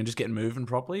stretching and just getting moving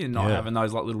properly and not having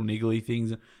those like little niggly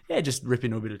things. Yeah, just rip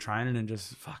into a bit of training and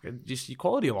just fucking just your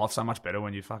quality of life's so much better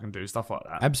when you fucking do stuff like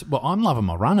that. Well, I'm loving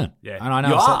my running. Yeah. And I know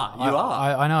You I've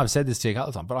are. I know I've said this to you a couple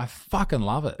of times, but I fucking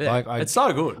love it. Yeah, Like it's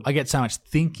so good. I get so much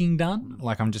thinking done.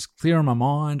 Like I'm just clearing my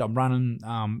mind. I'm running,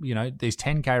 these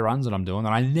 10K runs that I'm doing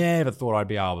that I never thought I'd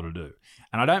be able to do.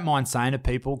 And I don't mind saying to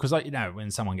people, because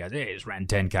when someone goes, yeah, just ran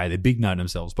 10K, they're big noting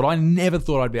themselves. But I never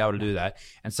thought I'd be able to do that.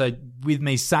 And so with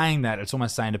me saying that, it's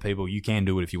almost saying to people, you can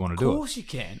do it if you want to do it. Of course you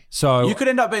can. So You could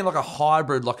end up being like a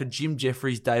hybrid, like a Jim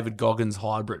Jeffries, David Goggins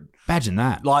hybrid. imagine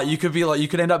that. Like you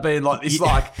could end up being like this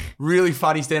like really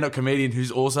funny stand-up comedian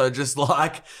who's also just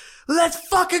like, let's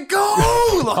fucking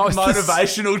go! Like was just-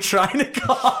 motivational trainer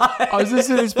guy. I was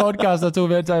listening to this podcast. I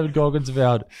talked about David Goggins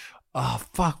about, oh,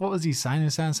 fuck, what was he saying? He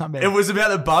was saying something It about... was about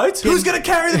the boats. Who's going to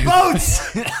carry the boats?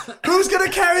 Who's going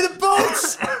to carry the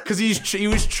boats? Because he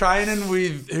was training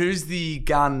with, who's the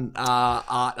gun bow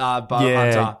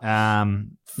hunter?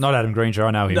 Not Adam Greentree,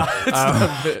 I know him. No,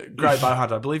 it's the great bow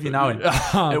hunter. I believe you know him.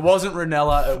 It wasn't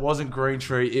Ranella. It wasn't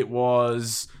Greentree. It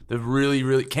was the really,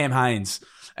 really Cam Haynes.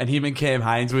 And him and Cam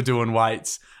Haynes were doing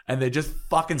weights. And they're just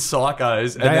fucking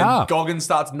psychos. And They then are. Goggins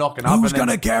starts knocking up. Who's and then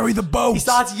going to carry the boat? He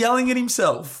starts yelling at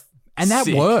himself. And that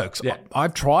Sick. works. Yeah.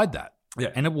 I've tried that. Yeah.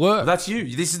 And it worked. That's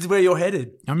you. This is where you're headed.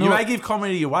 I You remember- may give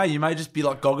comedy away. You may just be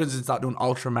like Goggins and start doing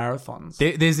ultra marathons.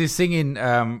 There's this thing in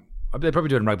they probably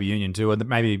do it in rugby union too, and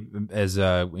maybe as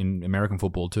in American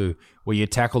football too, where you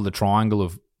tackle the triangle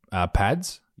of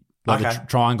pads, like Okay. the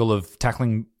triangle of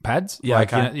tackling pads. Yeah,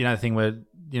 like, okay. you know the thing where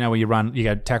where you run, you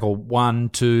go tackle 1,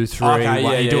 2, 3. Okay,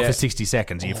 yeah, you do yeah, it yeah. for 60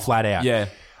 seconds. You flat out. Yeah.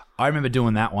 I remember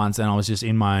doing that once, and I was just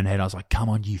in my own head. I was like, "Come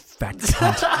on, you fat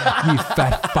cunt, you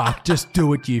fat fuck, just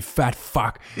do it, you fat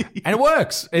fuck." And it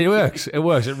works. It works. It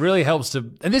works. It really helps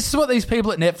to. And this is what these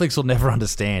people at Netflix will never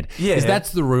understand. Yeah. Is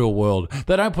that's the real world.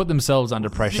 They don't put themselves under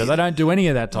pressure. They don't do any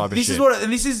of that type of This shit. is what,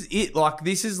 and this is it. Like,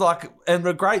 this is like, and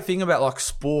the great thing about like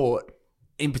sport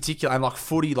in particular, and like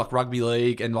footy, like rugby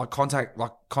league, and like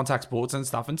contact sports and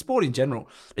stuff, and sport in general,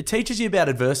 it teaches you about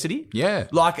adversity. Yeah.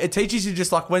 Like, it teaches you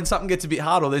just like when something gets a bit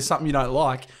hard or there's something you don't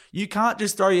like, you can't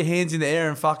just throw your hands in the air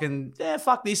and fucking,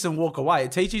 fuck this and walk away.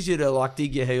 It teaches you to like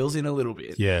dig your heels in a little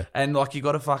bit. Yeah. And like, you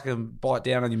got to fucking bite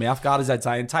down on your mouth guard, as they'd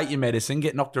say, and take your medicine,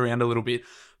 get knocked around a little bit.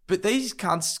 But these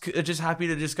cunts are just happy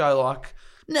to just go like,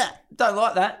 nah, don't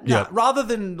like that. Nah. Yeah. Rather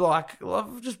than like,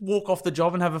 just walk off the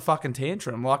job and have a fucking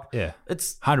tantrum. Like, Yeah.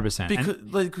 it's 100%.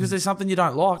 because there's something you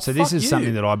don't like. So this Fuck is you.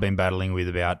 something that I've been battling with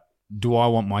about, do I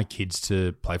want my kids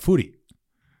to play footy?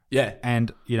 Yeah.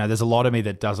 And, there's a lot of me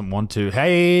that doesn't want to.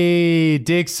 Hey,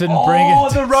 Dixon, bring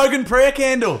it. the Rogan prayer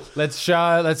candle. Let's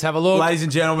have a look. Ladies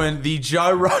and gentlemen, the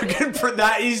Joe Rogan,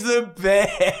 that is the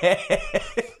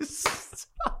best.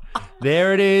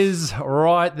 There it is,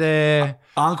 right there.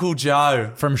 Uncle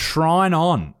Joe. From Shrine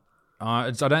On. I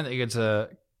don't think it's a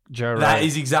Joe Rogan. That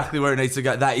is exactly where it needs to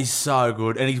go. That is so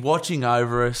good. And he's watching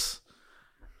over us.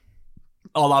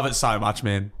 I love it so much,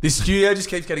 man. This studio just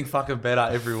keeps getting fucking better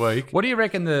every week. What do you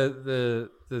reckon the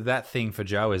that thing for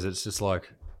Joe is? It's just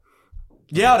like...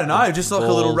 Yeah, I don't know. Just like a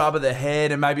little Balls. rub of the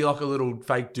head and maybe like a little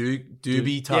fake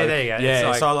doobie type. Yeah, there you go. Yeah, It's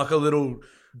like- so like a little...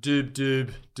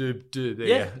 Doob. There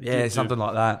Yeah, you go. Doob. something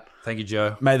like that. Thank you,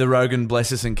 Joe. May the Rogan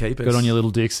bless us and keep us. Good on you, little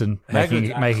Dixon, How making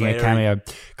good's that, a Clary? cameo.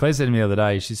 Claire said to me the other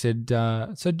day, she said,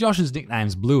 so Josh's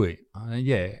nickname's Bluey.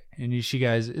 Yeah. And she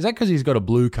goes, is that because he's got a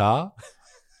blue car?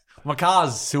 My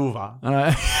car's silver. And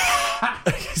I,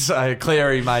 So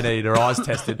Clary may need her eyes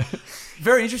tested.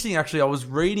 Very interesting, actually. I was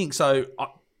reading. So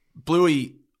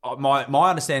Bluey, my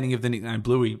understanding of the nickname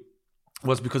Bluey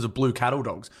was because of blue cattle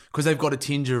dogs, because they've got a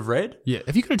tinge of red. yeah.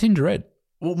 Have you got a tinge of red?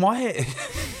 Well, my hair,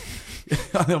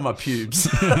 I know my pubes.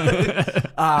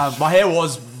 My hair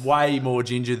was way more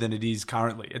ginger than it is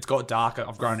currently. It's got darker.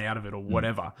 I've grown out of it or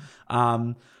whatever.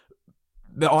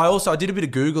 But I did a bit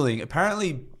of Googling.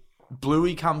 Apparently,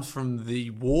 Bluey comes from the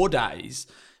war days.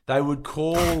 They would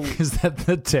call Is that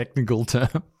the technical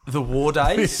term? the war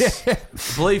days. I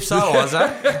believe so,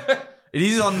 Isaac. It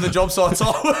is on the job sites I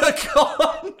work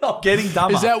on. I'm getting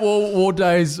dumber. Is that War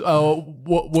Days, World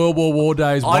War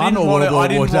Days 1 I didn't or want World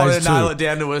to War nail Days 2? it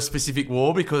down to a specific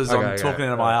war because I'm talking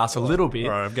out of my ass a little bit.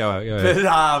 All right, go ahead.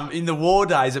 But in the war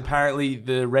days, apparently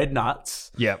the red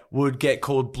nuts Yep. would get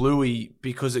called Bluey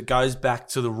because it goes back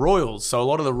to the royals. So a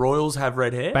lot of the royals have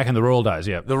red hair. Back in the Royal Days,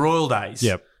 yeah. The royal days.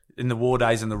 Yep. In the war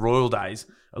days and the royal days.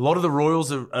 A lot of the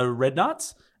royals are red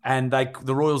nuts and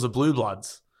the royals are blue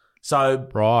bloods. So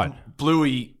Right.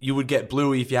 Bluey, you would get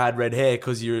Bluey if you had red hair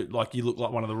because you look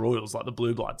like one of the royals, like the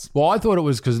blue bloods. Well, I thought it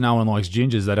was because no one likes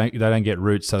gingers. They don't get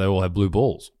roots, so they all have blue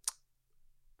balls.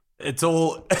 It's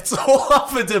all up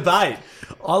for debate.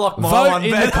 I like my Vote one in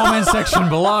better. the comment section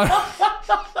below.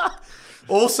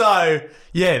 Also,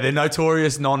 yeah, they're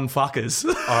notorious non-fuckers.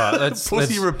 All right, let's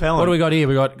Pussy repellent. What do we got here?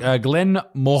 We got Glen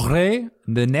Moray,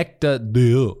 the Nectar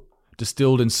d'Or,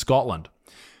 distilled in Scotland.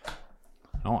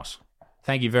 Nice.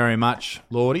 Thank you very much,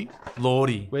 Lordy.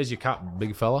 Lordy. Where's your cup,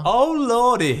 big fella? Oh,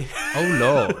 Lordy. Oh,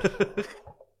 Lord.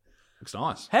 Looks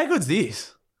nice. How good's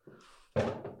this?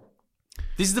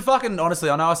 This is the fucking, honestly,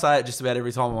 I know I say it just about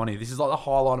every time I'm on here. This is like the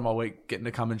highlight of my week, getting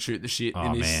to come and shoot the shit. Oh,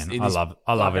 in this, man. in I this love it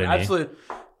in fucking here. absolute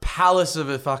palace of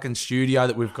a fucking studio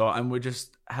that we've got, and we're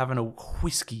just having a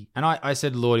whiskey. And I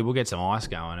said, Lordy, we'll get some ice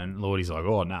going. And Lordy's like,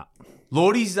 oh, no.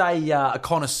 Lordy's a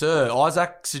connoisseur.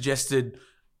 Isaac suggested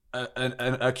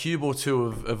a cube or two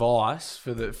of ice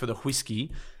for the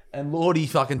whiskey, and Lordy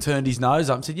fucking turned his nose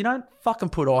up and said, "You don't fucking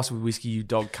put ice with whiskey, you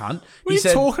dog cunt." What are you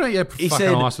talking about? You He fucking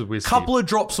said, ice with whiskey. couple of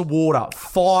drops of water,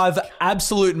 5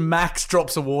 absolute max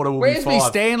drops of water will Where's be me 5.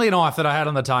 Stanley knife that I had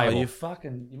on the Oh, table? you're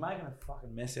making a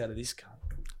fucking mess out of this cunt.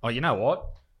 Oh, you know what?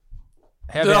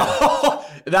 How about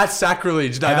That's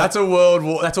sacrilege. No, that's a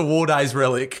war days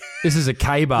relic. this is a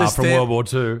K-bar from World War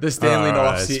II. The Stanley Oh,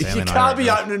 knife. Stanley You knife, can't be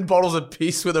right. opening bottles of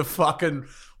piss with a fucking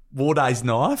war days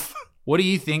knife. What do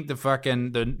you think the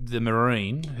fucking the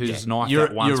Marine whose knife You're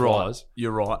that once right. was?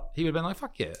 You're right. He would have been like,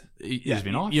 fuck yeah. Yeah, Here's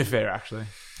my knife. You're fair, actually.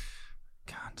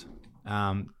 Can't.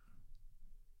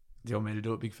 Do you want me to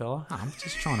do it, big fella? I'm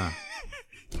just trying to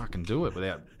fucking do it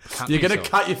without cutting You're going to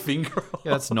myself. cut your finger off.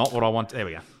 Yeah, that's not what I want. There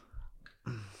we go.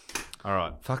 All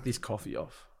right. Fuck this coffee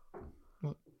off.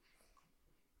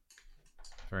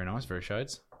 Very nice. Very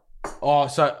shades. Oh,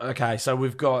 so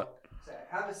we've got... So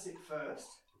have a sip first.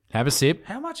 Have a sip.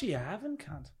 How much are you having,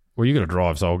 cunt? Well, you got to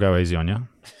drive, so I'll go easy on you.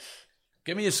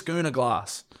 Give me a schooner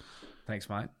glass. Thanks,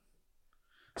 mate.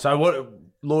 So what,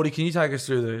 Lordy, can you take us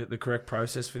through the correct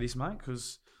process for this, mate?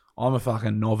 Because I'm a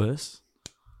fucking novice.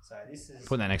 So this is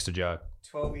Put that next to Joe.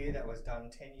 12 year that was done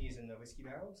 10 years in the whiskey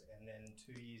barrels and then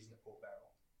 2 years in the port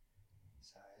barrel.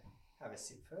 So have a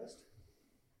sip first.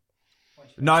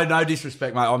 Once you- No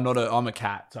disrespect, mate. I'm a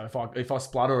cat. So if I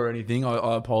splutter or anything,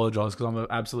 I apologise because I'm an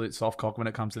absolute soft cock when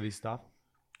it comes to this stuff.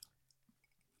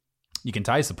 You can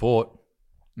taste the port.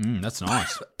 That's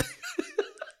nice.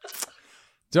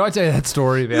 Did I tell you that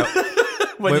story about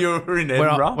When you were in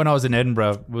Edinburgh. when I was in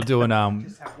Edinburgh? We were doing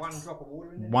Just have 1 drop of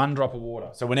water in there. one drop of water.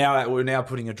 So we're now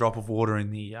putting a drop of water in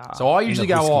the. So I in the usually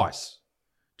go whiskey. ice.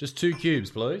 Just 2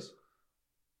 cubes, please.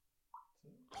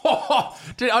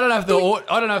 Dude, I don't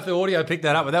know if the audio picked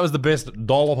that up, but that was the best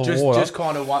dollop of water. Just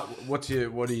kind of what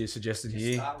are you suggesting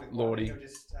here, Start with 1 Lordy? and you'll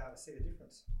just see the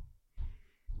difference.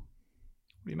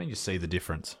 What do you mean you see the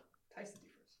difference? Taste the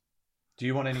difference. Do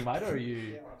you want any, mate, or are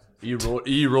you Yeah, well, are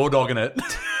you raw dogging it?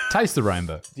 Taste the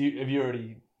rainbow. Have you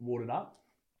already watered up?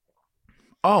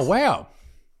 Oh wow,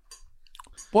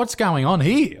 what's going on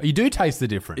here? You do taste the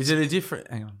difference. Is it a different?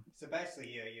 Hang on. so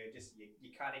basically you're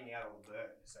cutting out all the burn.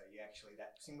 So you actually,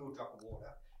 that single drop of water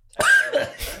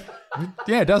takes out all the burn.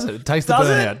 Yeah, does it? Taste the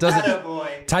burnout. Does it?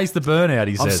 Attaboy. Taste the burnout,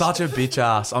 he I'm says. such a bitch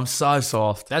ass. I'm so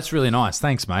soft. That's really nice.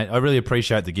 Thanks, mate. I really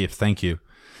appreciate the gift. Thank you.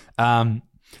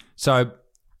 So,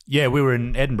 yeah, we were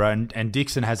in Edinburgh and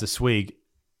Dixon has a swig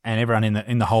and everyone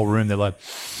in the whole room, they're like,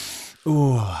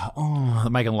 they're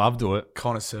making love to it.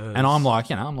 Connoisseurs. And I'm like,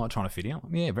 I'm like trying to fit in. I'm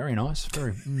like, yeah, very nice.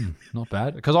 Very, not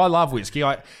bad. Because I love whiskey.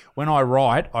 When I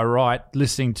write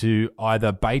listening to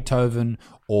either Beethoven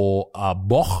or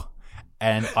Bach,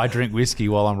 and I drink whiskey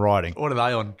while I'm writing. What are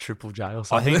they on? Triple J or I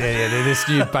something? think they're this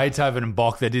new Beethoven and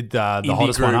Bach. They did the Indie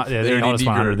hottest group. 100. Yeah, They're the an hottest indie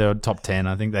 100. group. They were top 10.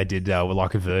 I think they did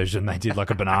like a version. They did like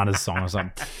a Bananas song or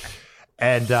something.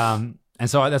 And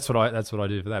so that's what I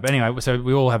do for that. But anyway, so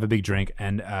we all have a big drink,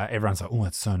 and everyone's like, "Oh,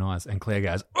 that's so nice." And Claire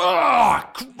goes, "Oh,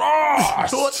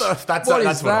 Christ! What the? That's What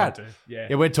that's is what I that?" do. Yeah.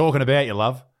 Yeah, we're talking about you,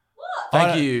 love.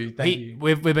 Thank you. Thank you.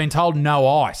 We've been told no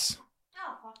ice.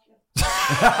 Oh, fuck you.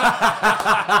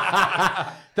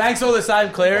 Thanks all the same,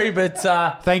 Clary, but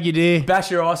Thank you, dear. bash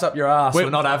your ice up your ass. We're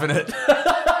not having it.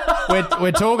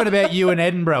 We're talking about you in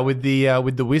Edinburgh with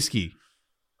the whiskey.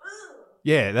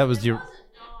 Yeah, that was your.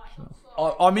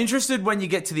 I'm interested when you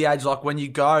get to the age, like when you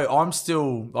go, I'm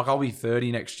still, like I'll be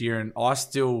 30 next year and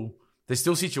there's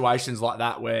still situations like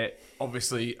that where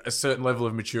obviously a certain level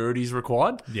of maturity is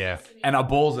required. Yeah. And I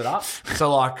balls it up.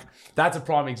 So like, that's a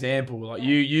prime example. Like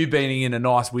you being in a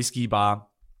nice whiskey bar.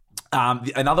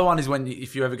 Another one is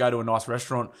if you ever go to a nice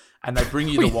restaurant and they bring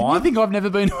you the wine. You think I've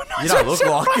never been to a nice You don't look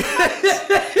like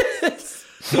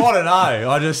I don't know.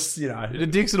 I just,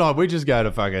 Dix and I, we just go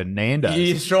to fucking Nando's.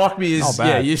 you strike me Not as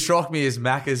bad. you strike me as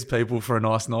Macca's people for a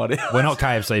nice night out. We're not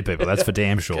KFC people, that's for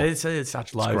damn sure. It's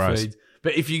such low gross. feed.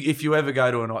 But if you ever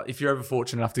go to if you're ever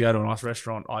fortunate enough to go to a nice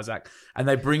restaurant, Isaac, and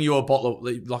they bring you a bottle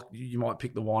of, like you might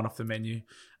pick the wine off the menu,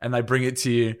 and they bring it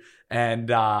to you, and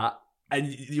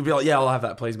you'll be like, yeah, I'll have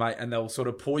that, please, mate. And they'll sort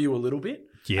of pour you a little bit,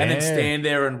 Yeah. and then stand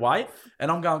there and wait. And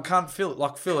I'm going, can't fill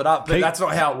it up. But that's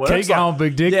not how it works. keep going,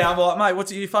 big dick. Yeah, I'm like, mate,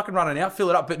 what's you fucking running out?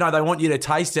 Fill it up. But no, they want you to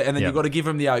taste it, and then Yep. you've got to give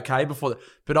them the okay before.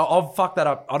 But I've fucked that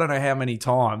up. I don't know how many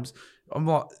times. I'm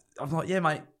like, yeah,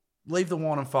 mate. Leave the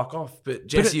wine and fuck off. But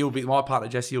Jesse my partner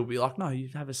Jesse will be like, no, you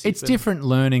have a sip. It's different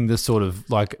learning the sort of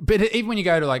like, but even when you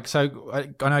go to like, so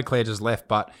I know Claire just left,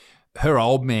 but her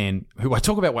old man, who I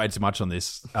talk about way too much on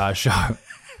this show,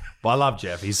 but I love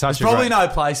Jeff. He's such Probably no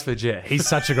place for Jeff. He's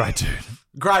such a great dude.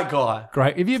 Great guy.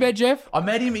 Great. Have you met Jeff? I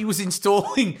met him. He was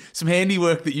installing some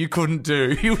handiwork that you couldn't do.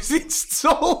 He was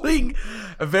installing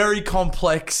a very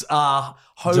complex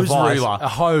hose Device. reeler. A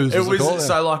hose, It as they call it. was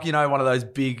so like, one of those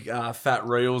big fat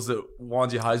reels that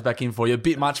winds your hose back in for you. A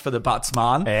bit much for the butts,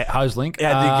 man. Hose link. He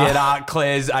had to get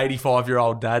Claire's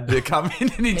 85-year-old dad to come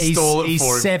in and install it for him.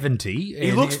 He's 70.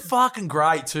 He looks fucking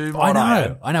great too. I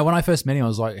Mono. know. When I first met him, I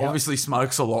was like, Obviously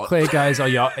smokes a lot. Claire goes, oh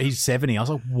yeah, he's 70. I was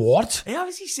like, what? How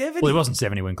is he 70? Well, he wasn't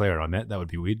 70 when Claire and I met. That would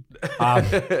be weird.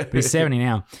 But he's 70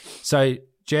 now. So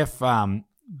Jeff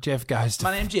goes to...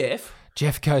 My name's Jeff.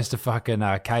 Jeff goes to fucking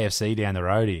KFC down the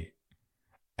road here.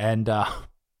 And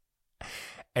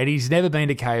he's never been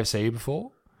to KFC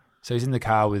before. So he's in the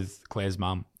car with Claire's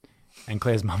mum. And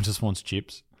Claire's mum just wants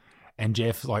chips. And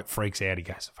Jeff like freaks out. He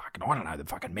goes, "Fucking, I don't know the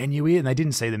fucking menu here." And they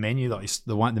didn't see the menu, like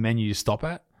the menu you stop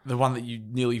at. The one that you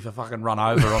nearly fucking run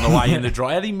over on the way in the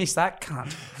drive. How did he miss that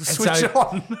cunt? Switch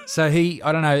on. So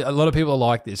I don't know, a lot of people are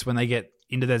like this when they get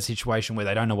into that situation where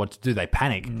they don't know what to do, they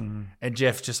panic. And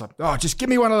Jeff's just like, "Oh, just give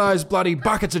me one of those bloody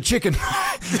buckets of chicken."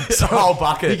 So, a whole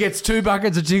bucket. He gets 2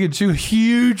 buckets of chicken, 2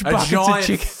 huge buckets giant of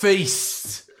chicken.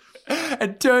 feast.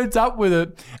 And turns up with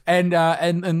it.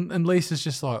 And Lisa's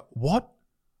just like,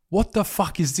 What the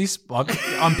fuck is this?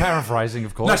 I'm paraphrasing,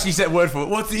 of course. No, she said word for it.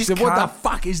 What's this? She said, "What the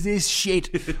fuck is this shit?"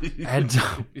 And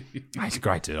he's a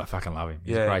great dude. I fucking love him.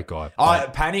 He's a great guy.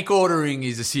 Panic ordering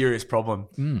is a serious problem.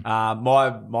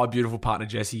 My beautiful partner,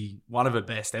 Jessie, one of her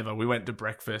best ever, we went to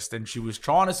breakfast and she was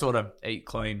trying to sort of eat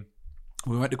clean.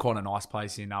 We went to quite a nice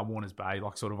place in Warners Bay,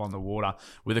 like sort of on the water,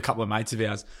 with a couple of mates of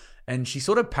ours. And she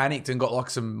sort of panicked and got like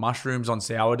some mushrooms on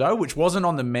sourdough, which wasn't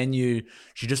on the menu.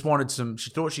 She just wanted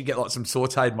she thought she'd get like some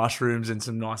sauteed mushrooms and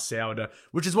some nice sourdough,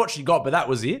 which is what she got, but that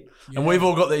was it. Yeah. And we've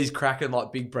all got these cracking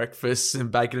like big breakfasts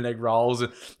and bacon and egg rolls.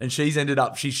 And she's ended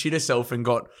up, she shit herself and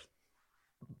got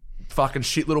fucking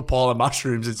shit little pile of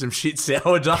mushrooms and some shit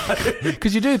sourdough.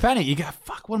 Because you do panic. You go,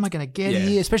 "Fuck, what am I going to get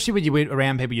here?" Especially when you're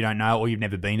around people you don't know or you've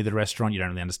never been to the restaurant. You don't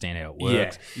really understand how it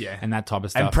works. Yeah. And that type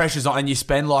of stuff. And pressure's on. And you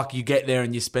spend you get there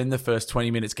and you spend the first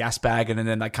 20 minutes gas bagging and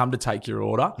then they come to take your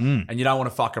order and you don't want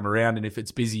to fuck them around. And if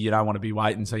it's busy, you don't want to be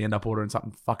waiting. So you end up ordering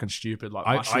something fucking stupid like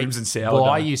mushrooms and sourdough. Well,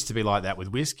 I used to be like that with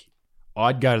whiskey.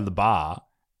 I'd go to the bar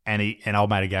and old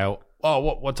mate would go, "Oh,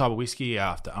 what type of whiskey are you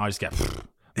after?" And I just go,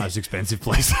 "Most expensive,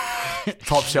 please."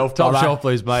 Top shelf, Top shelf,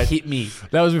 please, mate. Hit me.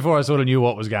 That was before I sort of knew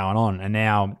what was going on. And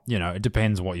now, it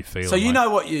depends on what you feel. So you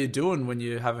know what you're doing when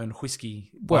you're having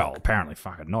whiskey? Well, apparently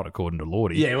fucking not, according to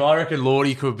Lordy. Yeah, well, I reckon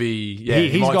Lordy could be... Yeah,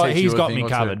 he's got me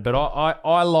covered. But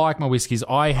I like my whiskies.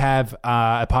 I have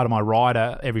a part of my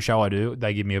rider, every show I do,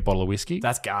 they give me a bottle of whiskey.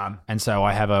 That's gone. And so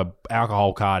I have a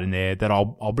alcohol card in there that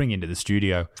I'll bring into the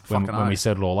studio when we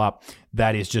set it all up.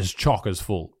 That is just chockers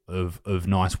full of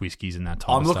nice whiskies and that type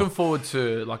of stuff. I'm looking forward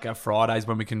to like our Fridays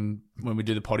when we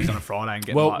do the potties on a Friday and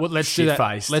get let's do that.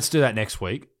 Faced. Let's do that next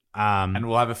week. And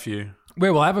we'll have a few.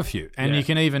 We'll have a few, and you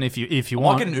can even if you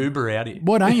want, get an Uber out here.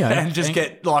 Why don't you? And just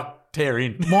tear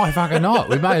in. Why fucking not?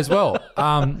 We may as well,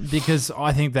 because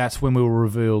I think that's when we'll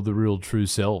reveal the real true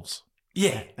selves.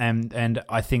 Yeah, and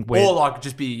I think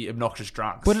just be obnoxious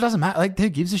drunks. But it doesn't matter. Like, who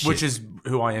gives a shit? Which is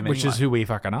who I am. Anyway. Which is who we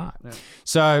fucking are. Yeah.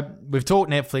 So we've talked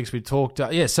Netflix. We've talked.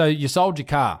 So you sold your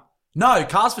car. No,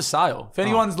 car's for sale. If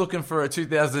anyone's looking for a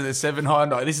 2007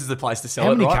 Hyundai, this is the place to sell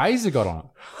How it. many right? K's have got on it?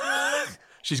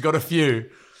 She's got a few.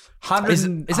 Is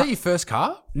that your first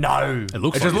car? No, it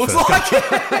looks like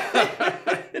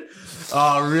it.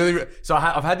 Oh, really? So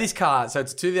I've had this car. So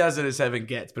it's 2007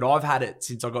 Getz, but I've had it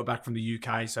since I got back from the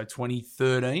UK. So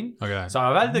 2013. Okay. So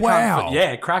I've had the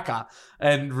car. Cracker.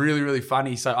 And really, really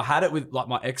funny. So I had it with like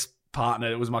my ex-partner.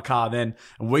 It was my car then.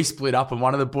 And we split up. And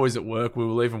one of the boys at work, we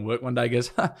were leaving work one day, goes,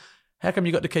 "How come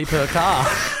you got to keep her car?"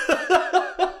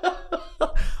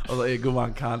 I was like, "Yeah, good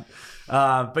one, cunt."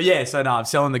 But yeah, so no, I'm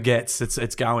selling the Getz.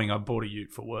 It's going. I bought a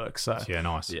ute for work. So yeah,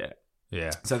 nice. Yeah.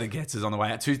 Yeah. So the Getz is on the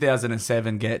way out.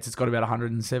 2007 Getz. It's got about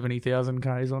 170,000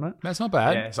 Ks on it. That's not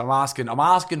bad. Yeah. So I'm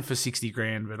asking for 60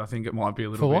 grand, but I think it might be a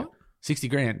little bit. For what? 60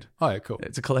 grand. Oh, yeah, cool.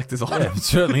 It's a collector's item. Yeah, it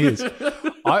certainly is.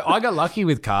 I got lucky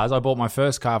with cars. I bought my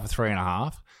first car for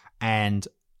 3.5 and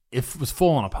it was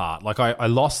falling apart. Like I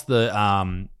lost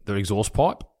the exhaust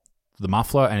pipe, the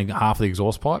muffler, and half the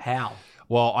exhaust pipe. How?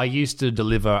 Well, I used to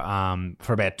deliver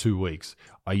for about 2 weeks.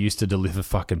 I used to deliver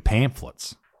fucking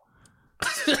pamphlets.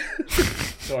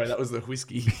 Sorry, that was the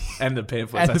whiskey and the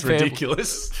pamphlets. That's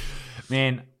ridiculous.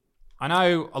 Man, I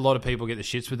know a lot of people get the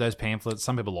shits with those pamphlets.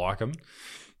 Some people like them.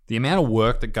 The amount of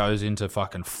work that goes into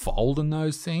fucking folding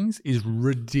those things is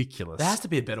ridiculous. There has to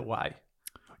be a better way.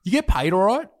 You get paid all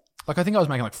right. Like, I think I was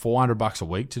making like $400 a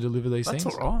week to deliver these things.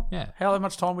 That's all right. Yeah. How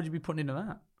much time would you be putting into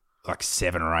that? Like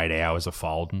 7 or 8 hours of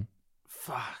folding.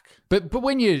 Fuck. But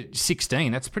when you're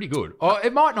 16, that's pretty good. Oh,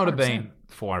 it might not have been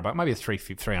 $400, maybe it's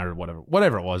 300,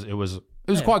 whatever it was. It was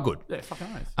quite good. Yeah, fucking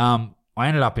nice. I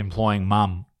ended up employing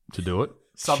Mum to do it.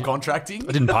 Subcontracting.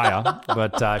 I didn't pay her,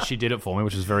 but she did it for me,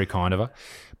 which was very kind of her.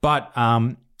 But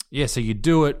so you'd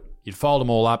do it. You'd fold them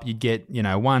all up. You'd get,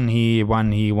 one here,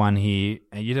 one here, one here.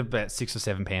 And you'd have about 6 or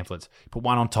 7 pamphlets. Put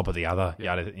one on top of the other,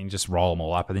 and just roll them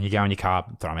all up. And then you go in your car,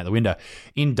 throw them out the window.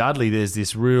 In Dudley, there's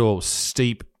this real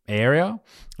steep area.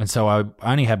 And so I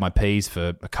only had my Ps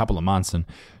for a couple of months and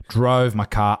drove my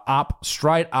car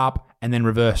straight up and then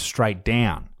reverse straight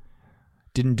down.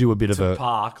 Didn't do a bit of a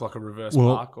park, like a reverse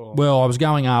park? Or? Well, I was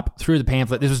going up through the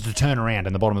pamphlet. This was to turn around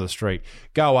in the bottom of the street.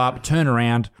 Go up, turn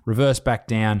around, reverse back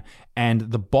down, and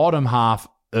the bottom half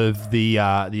of the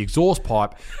exhaust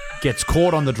pipe gets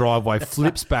caught on the driveway,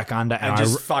 flips back under, and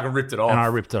just fucking ripped it off. And I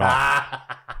ripped it off.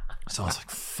 So I was like,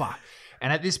 fuck.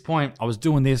 And at this point, I was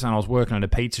doing this and I was working at a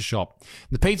pizza shop.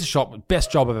 The pizza shop,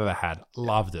 best job I've ever had.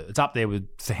 Loved it. It's up there with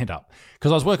stand-up.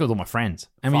 Because I was working with all my friends.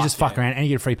 And we just fuck around and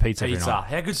you get free pizza every night.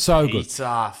 How good so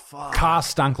pizza? Good. Fuck. Car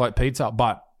stunk like pizza,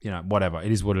 but, whatever.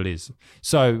 It is what it is.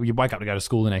 So you wake up to go to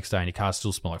school the next day and your car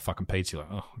still smell like fucking pizza. You're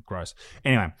like, oh, gross.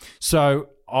 Anyway, so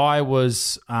I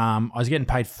was getting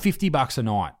paid $50 a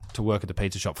night to work at the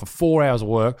pizza shop for 4 hours of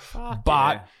work.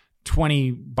 But...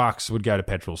 $20 would go to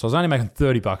petrol. So I was only making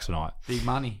 $30 a night. Big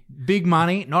money. Big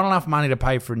money. Not enough money to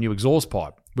pay for a new exhaust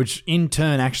pipe, which in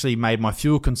turn actually made my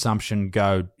fuel consumption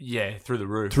go... Yeah, through the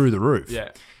roof.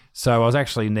 Yeah. So I was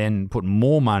actually then putting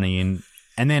more money in,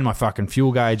 and then my fucking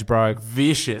fuel gauge broke.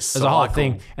 Vicious. There's a whole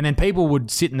thing. And then people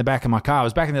would sit in the back of my car. It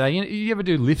was back in the day. You ever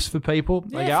do lifts for people?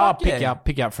 They go, I'll pick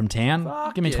you up from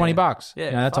town. Give me $20.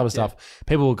 Yeah, that type of stuff.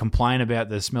 People would complain about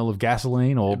the smell of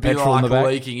gasoline or It'd petrol in the back.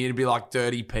 Leaking. It'd be like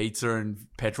dirty pizza and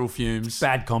petrol fumes.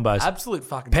 Bad combos. Absolute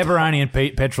fucking pepperoni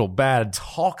and petrol. Bad.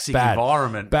 Toxic bad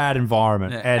environment. Bad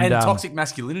environment. Yeah. And toxic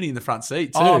masculinity in the front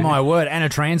seat too. Oh my word. And a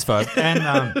transphobe.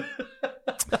 And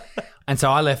and so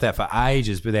I left that for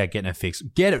ages without getting it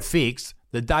fixed. Get it fixed.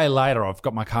 The day later, I've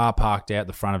got my car parked out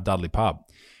the front of Dudley Pub,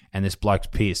 and this bloke's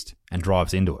pissed and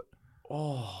drives into it.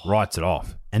 Oh. Writes it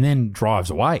off, and then drives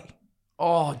away.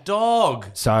 Oh, dog.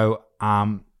 So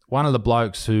one of the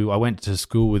blokes who I went to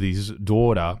school with his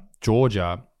daughter,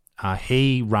 Georgia,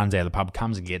 he runs out of the pub,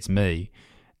 comes and gets me,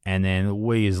 and then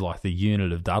we as like the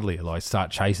unit of Dudley like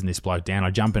start chasing this bloke down. I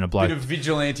jump in a bloke. Bit of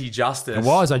vigilante justice.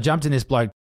 I jumped in this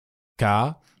bloke's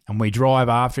car, and we drive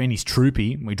after him. He's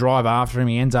troopy. We drive after him.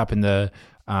 He ends up in the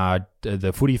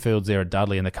footy fields there at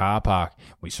Dudley in the car park.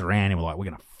 We surround him. We're like, we're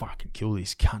going to fucking kill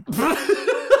this cunt.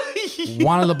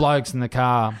 One of the blokes in the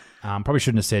car, probably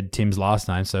shouldn't have said Tim's last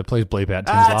name, so please bleep out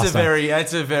Tim's last name.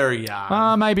 That's a very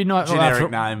maybe not generic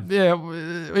name.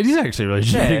 Yeah, it is actually a really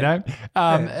generic name.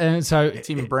 And so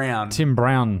Tim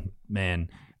Brown, man.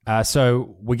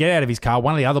 So we get out of his car.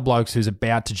 One of the other blokes who's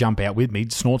about to jump out with me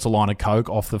snorts a line of coke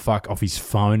off his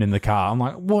phone in the car. I'm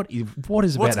like, what is about to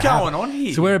happen? What's going on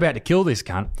here? So we're about to kill this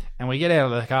cunt, and we get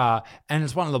out of the car, and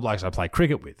it's one of the blokes I play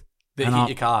cricket with. That hit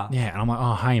your car. Yeah, and I'm like,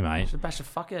 oh, hey, mate. Should bash the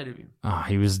fuck out of him. Oh,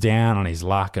 he was down on his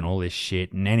luck and all this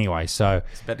shit. And anyway, so...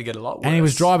 It's about to get a lot worse. And he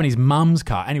was driving his mum's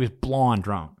car, and he was blind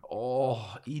drunk.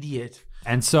 Oh, idiot.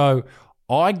 And so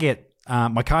I get...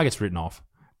 my car gets written off,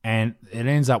 and it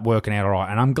ends up working out all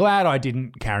right. And I'm glad I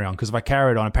didn't carry on, because if I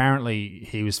carried on, apparently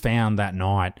he was found that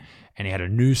night, and he had a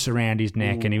noose around his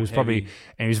neck, and he was heavy.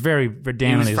 and he was very down.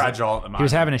 He was on his, fragile at the moment. He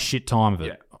was having a shit time of it.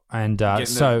 Yeah. And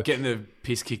getting the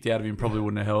piss kicked out of him probably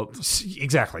wouldn't have helped.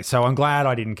 Exactly. So I'm glad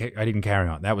I didn't carry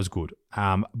on. That was good.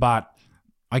 But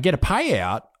I get a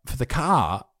payout for the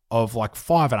car of like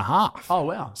 $5,500. Oh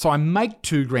wow! So I make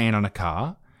 $2,000 on a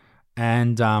car,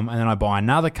 and then I buy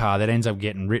another car that ends up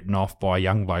getting written off by a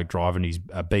young bloke driving his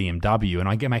BMW, and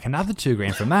I make another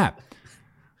 $2,000 from that.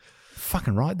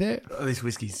 Fucking right there. Oh, this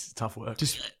whiskey's tough work.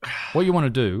 Just what you want to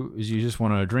do is you just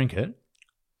want to drink it.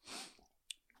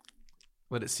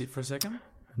 Let it sit for a second.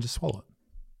 And just swallow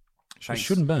it. Thanks. It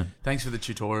shouldn't burn. Thanks for the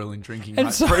tutorial in drinking, And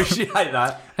mate. so- Appreciate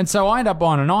that. And so I ended up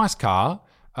buying a nice car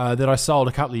that I sold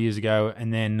a couple of years ago,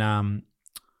 and then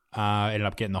ended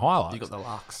up getting the Hilux. You got the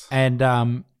Lux.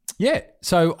 And yeah,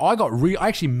 so I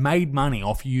actually made money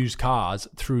off used cars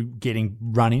through getting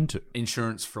run into.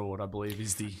 Insurance fraud, I believe,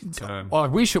 is the term. I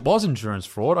wish it was insurance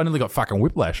fraud. I nearly got fucking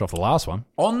whiplash off the last one.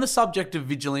 On the subject of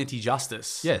vigilante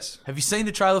justice. Yes. Have you seen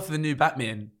the trailer for the new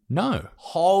Batman? No.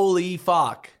 Holy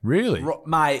fuck. Really?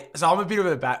 Mate, so I'm a bit of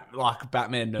a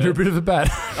Batman nerd. You're a bit of a bat.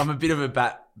 I'm a bit of a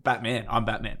Batman. I'm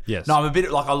Batman. Yes. No, I'm a bit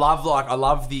I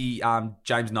love the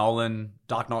James Nolan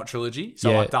Dark Knight trilogy.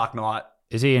 So Yeah. like Dark Knight.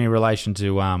 Is he any relation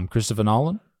to Christopher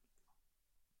Nolan?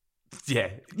 Yeah.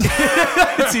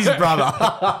 It's his brother.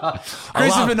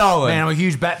 Christopher Nolan. Man, I'm a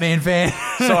huge Batman fan.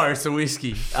 Sorry, it's a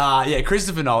whiskey. Yeah,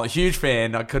 Christopher Nolan. Huge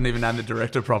fan. I couldn't even name the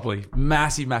director properly.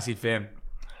 Massive, massive fan.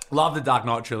 Love the Dark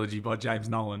Knight trilogy by James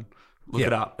Nolan. Look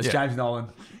it up. It's James Nolan.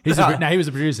 He was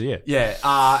a producer, yeah.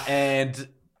 Yeah. And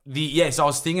so I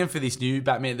was thinking for this new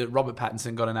Batman that Robert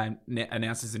Pattinson got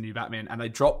announced as the new Batman, and they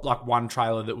dropped like one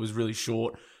trailer that was really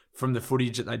short from the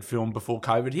footage that they'd filmed before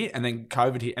COVID hit, and then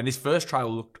COVID hit, and this first trailer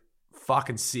looked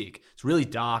fucking sick. It's really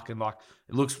dark and like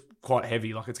it looks quite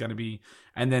heavy, like it's going to be.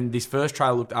 And then this first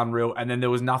trailer looked unreal, and then there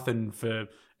was nothing for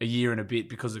a year and a bit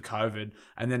because of COVID.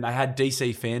 And then they had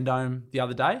DC Fandome the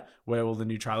other day where all the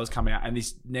new trailers come out, and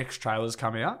this next trailer's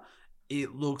come out.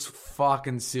 It looks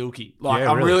fucking silky. Like,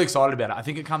 Yeah, I'm really. really excited about it. I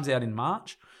think it comes out in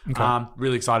March.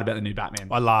 Really excited about the new Batman.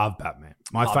 I love Batman.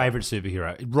 My favourite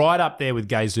superhero. Right up there with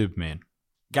gay Superman.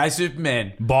 Gay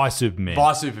Superman. By Superman.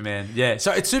 By Superman. Yeah.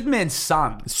 So it's Superman's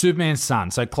son. Superman's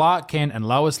son. So Clark Kent and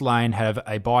Lois Lane have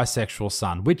a bisexual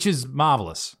son, which is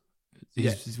marvellous.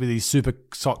 He's with his super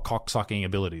cock-sucking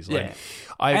abilities. Like,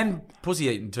 Yeah. And pussy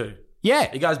eating too. yeah.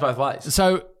 It goes both ways.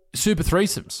 So super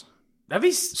threesomes. That'd be...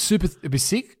 It'd be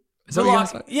sick. Is that But what you're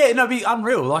like, gonna say? yeah, no, it'd be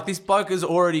unreal. Like, this bloke has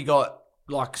already got,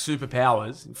 like,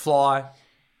 superpowers. Fly,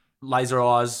 laser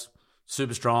eyes,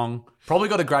 super strong. Probably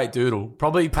got a great doodle.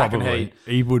 Probably packing heat.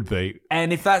 He would be.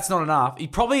 And if that's not enough, he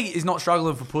probably is not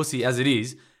struggling for pussy as it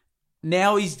is.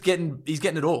 Now he's getting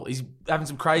it all. He's having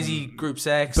some crazy group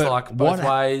sex, like both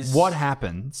ways. What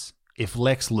happens if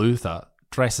Lex Luthor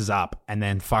dresses up and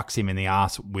then fucks him in the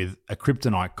ass with a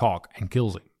kryptonite cock and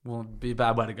kills him? Well, it'd be a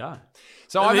bad way to go.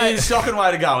 So It'd be a shocking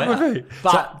way to go. Yeah.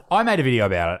 But So I made a video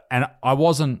about it, and I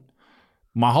wasn't.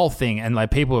 My whole thing, and like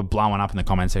people were blowing up in the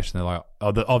comment section. They're like,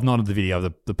 "I've not the video,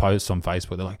 the posts on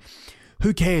Facebook." They're like,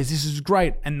 "Who cares? This is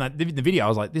great." And like, the video, I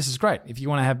was like, "This is great. If you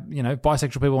want to have,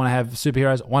 bisexual people want to have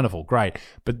superheroes, wonderful, great."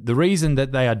 But the reason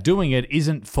that they are doing it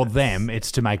isn't for them;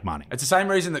 it's to make money. it's the same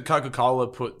reason that Coca-Cola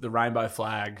put the rainbow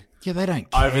flag Yeah, they don't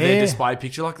care. over their display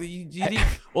picture, like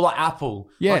or like Apple.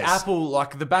 Yes. Like Apple,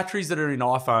 like the batteries that are in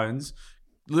iPhones.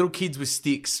 Little kids with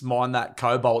sticks mine that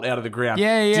cobalt out of the ground.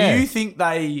 Yeah, yeah. Do you think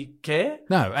they care?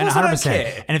 No, and Of course 100%. they don't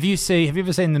care. And have you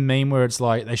ever seen the meme where it's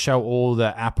like they show all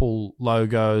the Apple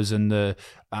logos and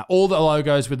all the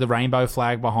logos with the rainbow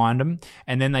flag behind them,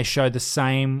 and then they show the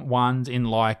same ones in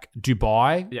like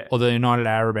Dubai Yeah. or the United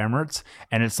Arab Emirates,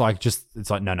 and it's like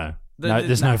no,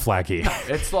 there's no flag here.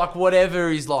 It's like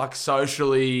whatever is like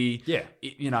socially, Yeah.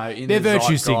 In They're the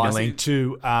virtue zeitgeist. signaling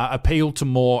to appeal to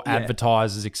more Yeah.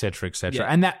 advertisers, etc., etc.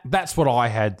 Yeah. And that's what I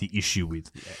had the issue with.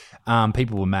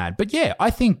 People were mad. But yeah, I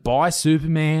think bi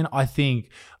Superman, I think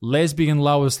lesbian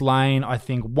Lois Lane, I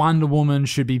think Wonder Woman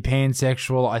should be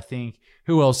pansexual. I think,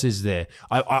 who else is there?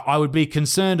 I would be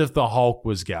concerned if the Hulk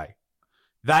was gay.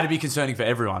 That'd be concerning for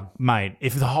everyone. Mate,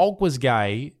 if the Hulk was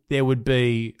gay, there would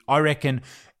be, I reckon,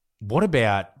 what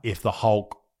about if the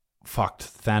Hulk fucked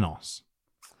Thanos?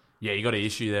 Yeah, you got an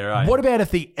issue there, right? What about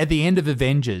if at the end of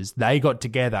Avengers, they got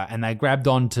together and they grabbed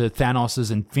onto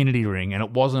Thanos' Infinity Ring and it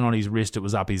wasn't on his wrist, it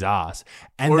was up his ass.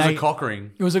 And Or is it a cock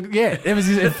ring? It was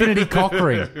his Infinity cock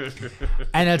ring.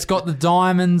 And it's got the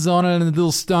diamonds on it and the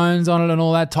little stones on it and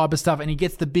all that type of stuff. And he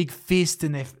gets the big fist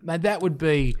and that would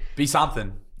be... Be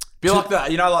something. Be like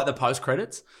the post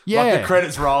credits. Yeah. Like the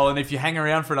credits roll, and if you hang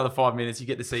around for another 5 minutes, you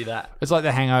get to see that. It's like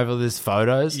the Hangover, there's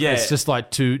photos. Yeah. It's just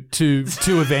like two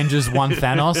Avengers, one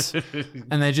Thanos,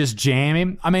 and they just jam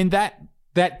him. I mean,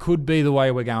 that could be the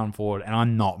way we're going forward, and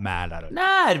I'm not mad at it.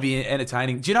 Nah, it'd be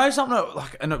entertaining. Do you know something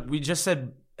and we just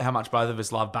said how much both of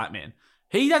us love Batman.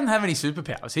 He doesn't have any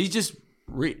superpowers. He's just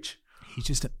rich. He's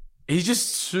just He's just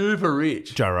super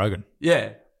rich. Joe Rogan.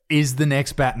 Yeah. Is the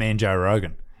next Batman Joe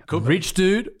Rogan. Could be. Rich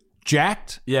dude,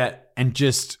 jacked, Yeah. and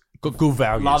just got good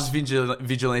values. Loves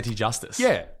vigilante justice.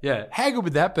 Yeah. Yeah. How good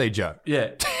would that be, Joe?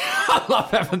 Yeah. I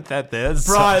love having that there.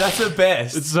 Bro, that's the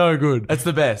best. It's so good. That's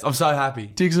the best. I'm so happy.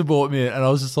 Dixon bought me it, and I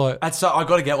was just like, I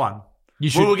got to get one. you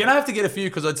should. Well, we're going to have to get a few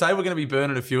because I'd say we're going to be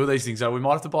burning a few of these things, so we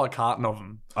might have to buy a carton of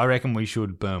them. I reckon we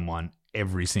should burn one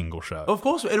every single show. Of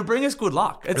course, it'll bring us good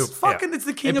luck. It's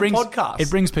the king brings, of podcasts. It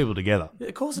brings people together. Yeah,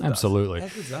 of course it Absolutely. does.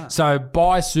 How good's that? So,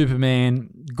 by Superman,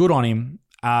 good on him.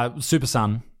 Super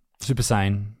Son, Super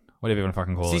Sane, whatever you want to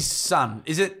fucking call It's it. his son.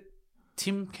 Is it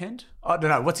Tim Kent? I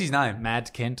don't know. What's his name?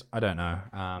 Mad Kent? I don't know.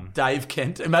 Dave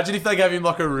Kent. Imagine if they gave him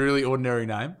like a really ordinary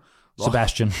name.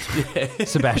 Sebastian.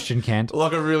 Sebastian Kent.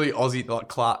 Like a really Aussie, like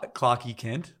Clarky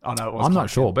Kent. Oh, no, it was I'm Clark not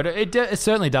sure, but it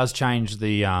certainly does change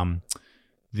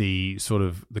the sort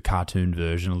of the cartoon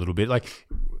version a little bit. Like,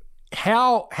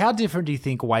 how different do you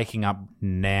think waking up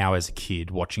now as a kid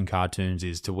watching cartoons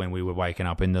is to when we were waking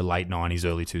up in the late 90s,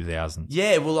 early 2000s?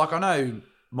 Yeah, well, like I know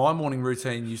my morning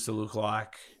routine used to look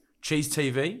like Cheese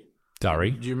TV.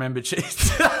 Durry. Do you remember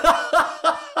Cheese?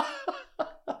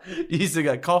 You used to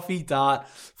go coffee, dart,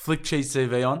 flick Cheese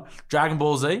TV on. Dragon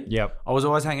Ball Z. Yep. I was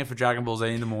always hanging for Dragon Ball Z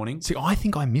in the morning. See, I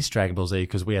think I missed Dragon Ball Z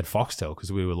because we had Foxtel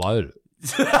because we were loaded.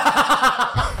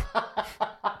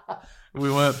 We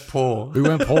weren't poor. We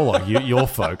weren't poor like your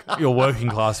folk, your working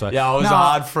class folk. Yeah, I was No,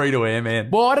 hard free to air, man.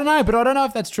 Well, I don't know, but I don't know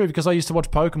if that's true because I used to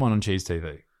watch Pokemon on Cheese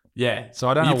TV. Yeah. So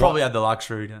I don't know You what- probably had the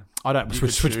luxury to. I don't You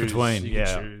switch could choose, between. you could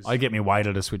Yeah, choose. I get me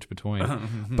waiter to switch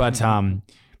between. But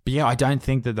yeah, I don't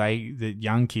think that the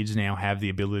young kids now have the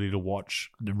ability to watch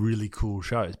the really cool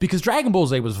shows because Dragon Ball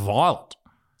Z was violent,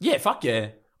 Yeah, fuck yeah.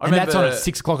 I and that's on remember at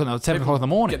 6 o'clock in the 7 o'clock in the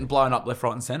morning. getting blown up left,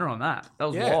 right, and centre on that. That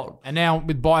was wild. And now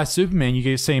with Bias Superman, you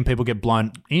get seeing people get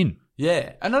blown in,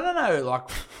 Yeah, and I don't know, like,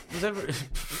 was ever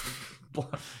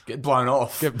get blown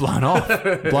off? get blown off,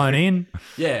 blown in.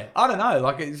 Yeah, I don't know.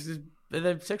 Like, it's just, are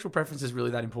their sexual preferences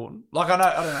really that important? Like, I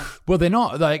don't know. Well, they're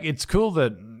not. Like, it's cool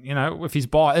that, you know, if he's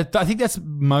bi, I think that's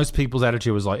most people's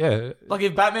attitude was like, yeah. Like,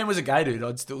 if Batman was a gay dude,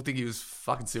 I'd still think he was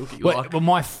fucking silky. Well, Like, well,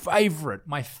 my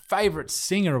favorite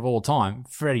singer of all time,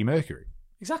 Freddie Mercury.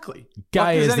 exactly. Gay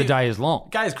Like, there's as the only- day is long.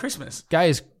 Gay as Christmas. Gay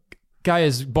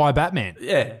as by Batman.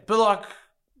 Yeah, but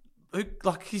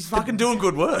like he's fucking doing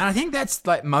good work. And I think that's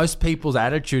like most people's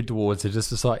attitude towards it.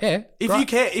 Just like, yeah, If great.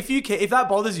 you care, if that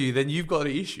bothers you, then you've got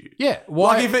an issue. Yeah,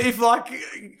 why?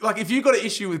 Like if you've got an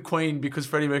issue with Queen because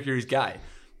Freddie Mercury is gay,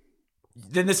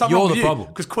 then there's something You're wrong the with problem.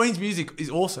 Because Queen's music is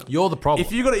awesome. You're the problem.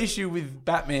 If you got an issue with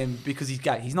Batman because he's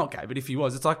gay, he's not gay, but if he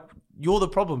was, it's like you're the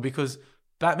problem because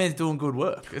Batman's doing good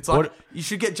work. It's like What- you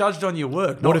should get judged on your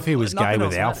work. What not- if he was gay nothing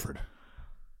with else matters. Alfred?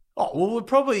 Oh well, it'd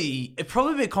probably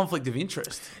be a conflict of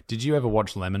interest. Did you ever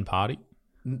watch Lemon Party?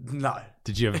 No,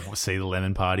 Did you ever see the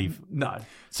Lemon Party? no.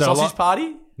 So a Sausage lot-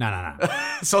 Party. No.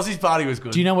 Sausage Party was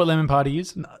good. Do you know what Lemon Party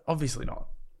is? No, obviously not.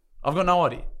 I've got no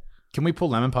idea. Can we pull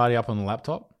Lemon Party up on the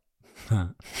laptop?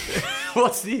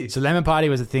 What's this? So Lemon Party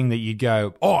was a thing that you'd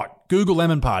go, oh, Google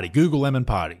Lemon Party,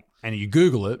 and you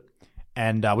Google it,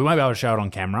 and we won't be able to show it on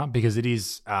camera because it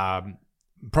is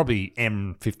probably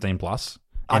M15 plus,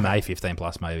 MA 15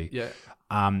 plus maybe. Yeah.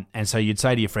 And so you'd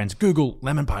say to your friends, Google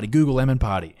Lemon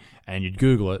Party, and you'd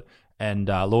Google it. And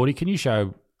Lordy, can you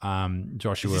show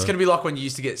Joshua? It's going to be like when you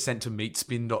used to get sent to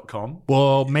meatspin.com.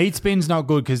 Well, Meatspin's not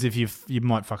good because if you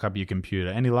might fuck up your computer.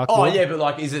 Any luck? Oh, Lord? yeah, but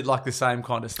like, is it like the same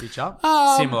kind of stitch up?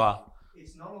 Similar.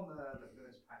 It's not on the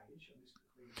first page. I'm just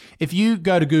quickly- If you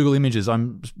go to Google Images,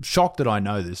 I'm shocked that I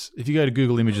know this. If you go to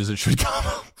Google Images, it should come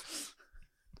up.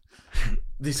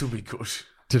 This will be good.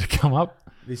 Did it come up?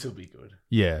 This will be good.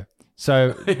 Yeah.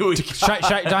 So Here we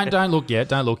don't look yet.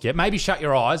 Don't look yet. Maybe shut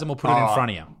your eyes and we'll put it in Alright.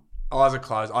 front of you. Eyes are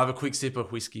closed. I have a quick sip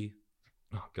of whiskey.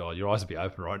 Oh God, your eyes will be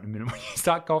open right in a minute when you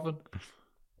start coughing.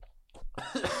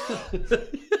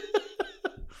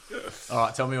 All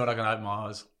right, tell me when I can open my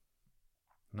eyes.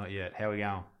 Not yet. How we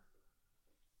going?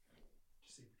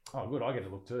 Oh, good. I get to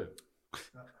look too.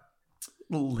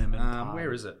 Lemon.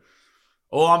 Where is it?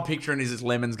 All I'm picturing is this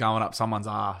lemons going up someone's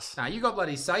ass. No, you got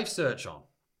bloody safe search on.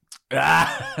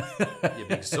 You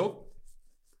big sook.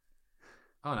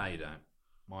 Oh no, you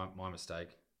don't. My mistake.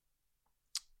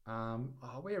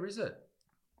 Where is it?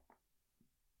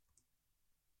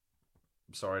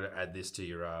 I'm sorry to add this to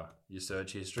your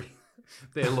search history.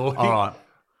 There, Lord. All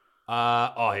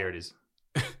right. Here it is.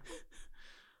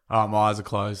 Oh, my eyes are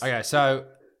closed. Okay, so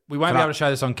we won't Can be I- able to show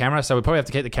this on camera, so we probably have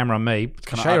to keep the camera on me.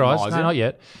 Can I show your open eyes. my eyes No, yet? not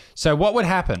yet. So what would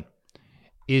happen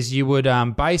is you would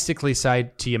basically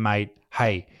say to your mate,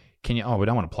 hey, can you... Oh, we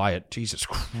don't want to play it. Jesus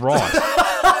Christ.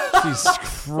 Jesus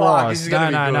this Christ. is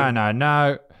gonna be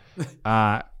No.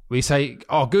 We say,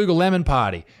 oh, Google Lemon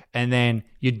Party. And then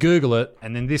you'd Google it,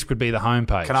 and then this could be the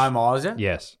homepage. Can I open my eyes yet?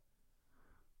 Yes.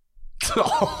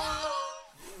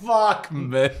 Fuck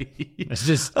me. It's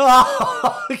just...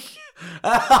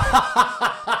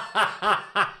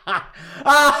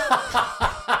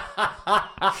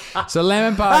 So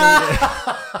Lemon Party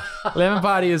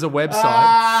is a website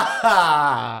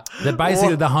that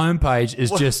basically the homepage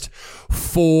is just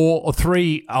 4 or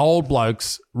 3 old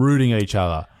blokes rooting each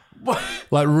other.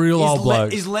 Like real old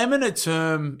blokes. Is lemon a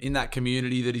term in that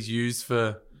community that is used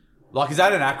for, like, is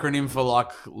that an acronym for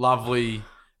like lovely,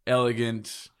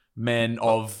 elegant men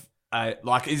of,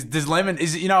 does lemon,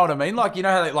 is it, you know what I mean? Like, you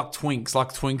know how they like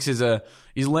Twinks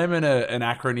is lemon an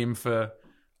acronym for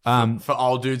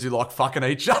old dudes who like fucking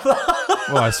each other?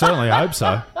 Well, I certainly hope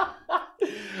so.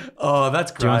 Oh,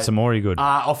 that's great. Do you want some more? Are you good?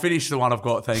 I'll finish the one I've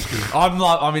got. Thank you.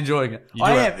 I'm enjoying it. do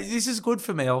I it. am. This is good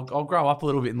for me. I'll grow up a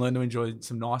little bit and learn to enjoy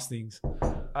some nice things.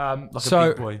 Like a So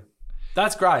big boy.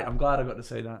 That's great. I'm glad I got to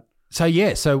see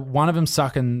that. so one of them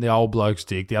sucking the old bloke's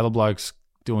dick, the other bloke's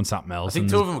doing something else. I think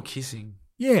and 2 of them were kissing.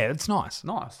 yeah, it's nice.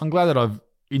 Nice. I'm glad that I've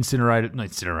I've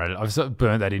sort of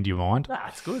burnt that into your mind. Nah,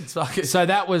 it's good. It's like So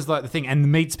that was like the thing, and the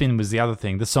meat spin was the other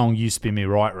thing. The song "You Spin Me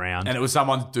Right Round." and it was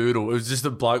someone's doodle. It was just a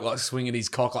bloke like swinging his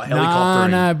cock like no,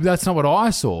 helicoptering. that's not what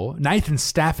I saw. Nathan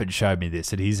Stafford showed me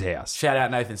this at his house Shout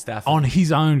out Nathan Stafford. on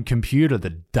his own computer. The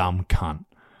dumb cunt.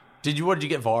 What did you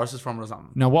get viruses from it or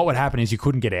something? Now, what would happen is you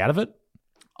couldn't get out of it.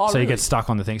 Oh, so you really? get stuck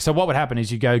on the thing. So what would happen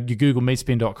is you Google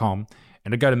meatspin.com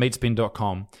and it'd go to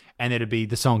meatspin.com and it'd be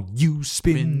the song "You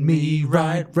Spin Me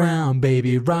Right Round,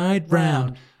 Baby, Right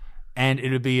Round." And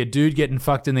it would be a dude getting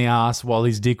fucked in the ass while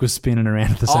his dick was spinning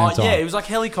around at the same time. yeah, it was like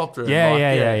helicopter.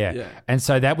 Yeah. And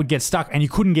so that would get stuck and you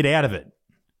couldn't get out of it.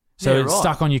 So Yeah, it's right.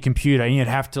 stuck on your computer and you'd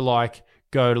have to like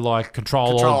go to like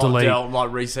control or delete.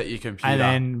 like reset your computer. And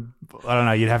then, I don't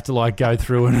know, you'd have to like go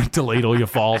through and delete all your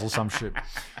files or some shit.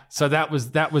 So that was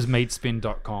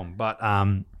meatspin.com. But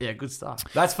yeah, good stuff.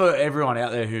 That's for everyone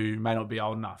out there who may not be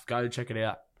old enough. Go check it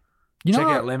out. you know Check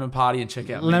what? out Lemon Party and check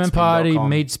out Lemon Party, meatspin.com.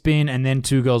 Meat Spin, and then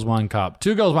 2 Girls, 1 Cup.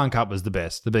 2 Girls, 1 Cup was the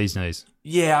best, the bee's knees.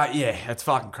 Yeah, it's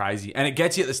fucking crazy. And it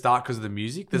gets you at the start because of the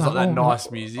music. There's like that nice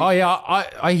music. Oh, yeah,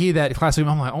 I hear that classic.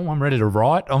 I'm like, oh, I'm ready to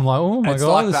write. I'm like, oh, my it's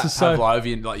God, like this that is so...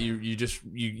 Pavlovian, like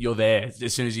you're there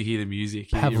as soon as you hear the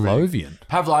music. You're ready.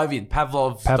 Pavlovian.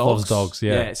 Pavlov's dogs,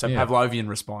 yeah. So Yeah. Pavlovian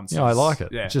response. Yeah, I like it.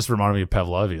 Yeah. It just reminded me of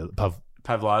Pavlovia.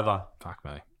 Pavlova. Fuck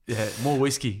me. Yeah, more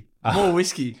whiskey. More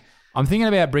whiskey. I'm thinking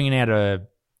about bringing out a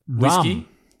Whiskey? rum.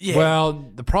 Yeah. Well,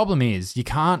 the problem is you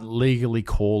can't legally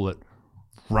call it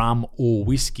rum or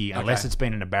whiskey unless Okay. it's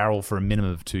been in a barrel for a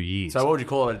minimum of 2 years. So what would you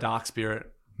call it? A dark spirit?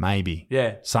 Maybe.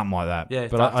 Yeah. Something like that. Yeah,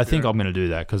 but dark I think spirit. I'm going to do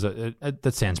that because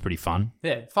that sounds pretty fun.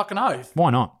 Yeah. Fucking oath. Why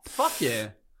not? Fuck yeah.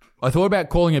 I thought about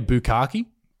calling it bukkake.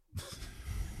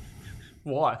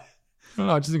 Why? I don't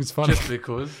know, I just think it's funny. Just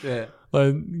because. Yeah.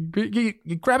 Like, you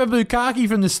grab a bukkake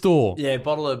from the store. Yeah,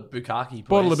 bottle of bukkake, please.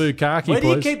 Bottle of bukkake, Where do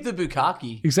you please. keep the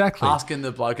bukkake? Exactly. Asking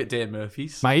the bloke at Dan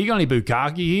Murphy's. Mate, you got any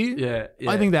bukkake here? Yeah.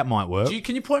 I think that might work.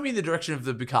 Can you point me in the direction of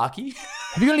the bukkake?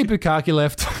 Have you got any bukkake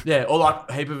left? Yeah, or like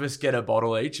a heap of us get a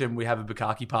bottle each and we have a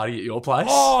bukkake party at your place.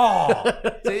 Oh,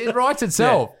 it writes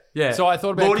itself. Yeah. So I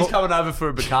thought about Lordy's coming over for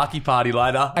a bukkake party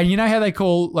later. And you know how they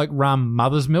call like rum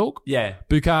mother's milk? Yeah.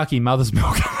 Bukkake mother's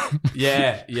milk.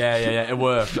 Yeah. It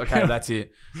worked. Okay, that's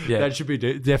it. Yeah. That should be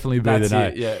definitely be That's the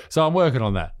name. it, yeah. So I'm working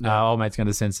on that. Old mate's going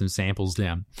to send some samples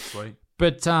down. Sweet.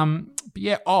 But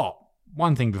yeah. Oh,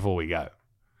 one thing before we go.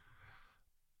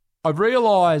 I've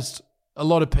realised a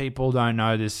lot of people don't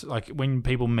know this. Like when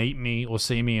people meet me or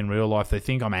see me in real life, they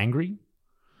think I'm angry.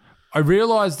 I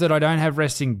realised that I don't have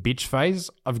resting bitch face.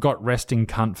 I've got resting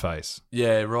cunt face.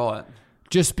 Yeah, right.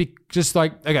 Just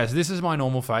like, okay, so this is my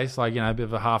normal face, like, you know, a bit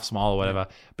of a half smile or whatever.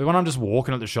 But when I'm just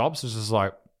walking at the shops, it's just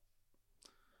like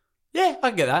Yeah, I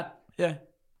can get that.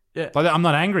 Yeah. I'm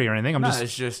not angry or anything. I'm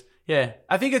It's just, yeah.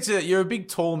 I think you're a big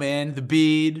tall man, the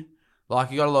beard,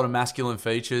 like you got a lot of masculine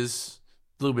features,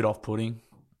 a little bit off-putting.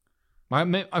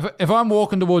 like, if I'm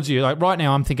walking towards you, like right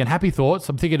now, I'm thinking happy thoughts.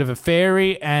 I'm thinking of a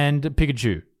fairy and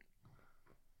Pikachu.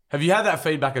 Have you had that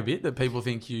feedback a bit that people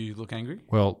think you look angry?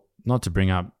 Well, not to bring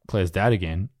up Claire's dad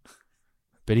again,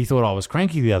 but he thought I was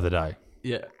cranky the other day.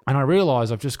 Yeah. And I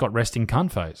realised I've just got resting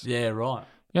cunt face. Yeah, right.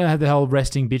 You know, I have the whole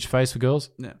resting bitch face for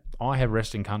girls? Yeah. I have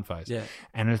resting cunt face. Yeah.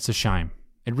 And it's a shame.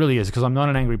 It really is because I'm not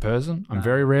an angry person. I'm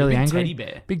very rarely Big angry. teddy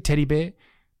bear. Big teddy bear.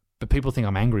 But people think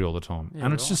I'm angry all the time. Yeah,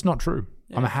 and it's right. just not true.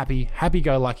 I'm a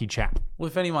happy-go-lucky chap. Well,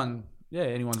 if anyone's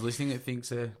listening that thinks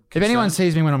they're If anyone concerned,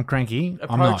 sees me when I'm cranky,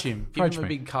 I'm not. approach him. Give Approach him a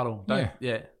me. big cuddle.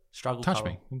 Struggle Touch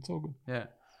cuddle. me. It's all good. Yeah.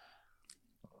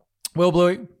 Well,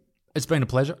 Bluey, it's been a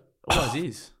pleasure. Always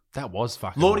is. That was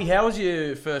fucking... Lordy, how was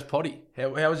your first potty? How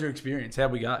was your experience?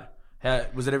 How'd we go?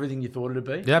 Was it everything you thought it'd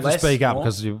be? You have to Less, speak up more?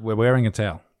 because we're wearing a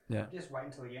towel. Yeah. Just wait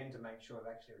until the end to make sure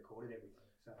I've actually recorded everything.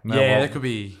 So. No, Yeah, well- that could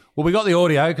be. Well, we got the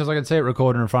audio because I can see it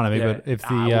recording in front of me. Yeah. But if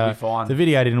we'll be fine. the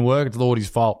video didn't work, it's Lordy's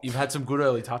fault. You've had some good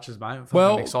early touches, mate. I'm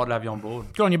Well- excited to have you on board.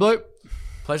 Good on you, Blue.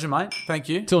 Pleasure, mate. Thank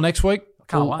you. Till next week.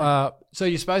 Can't wait. So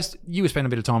you were spending a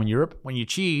bit of time in Europe. When you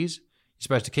cheers, you're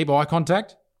supposed to keep eye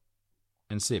contact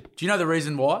and sip. Do you know the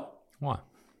reason why? Why?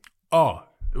 Oh,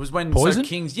 It was when Poison? So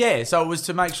Kings, yeah. So it was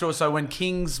to make sure. So when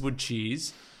Kings would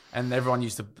cheers, and everyone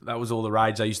used to, that was all the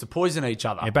rage. They used to poison each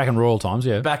other. yeah, back in royal times,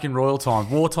 yeah. Back in royal times,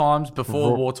 war times.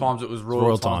 Before war times, it was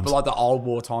royal times. But like the old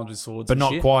war times with swords, but and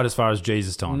not shit. quite as far as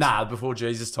Jesus times. Nah, before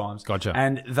Jesus times. Gotcha.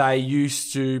 And they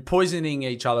used to poisoning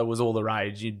each other was all the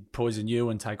rage. You'd poison you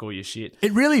and take all your shit.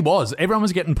 It really was. Everyone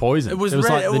was getting poisoned. It was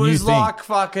like the new thing. like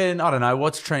fucking, I don't know,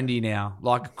 what's trendy now?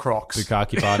 Like Crocs.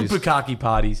 Bukkake parties. Bukkake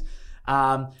parties.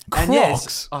 And Crocs?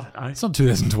 yes, I don't know. It's not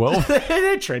 2012.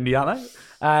 They're trendy, aren't they?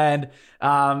 And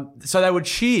so they would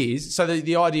cheers. So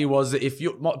the idea was that if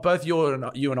both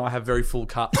you and I have very full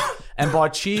cups, and by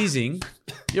cheersing,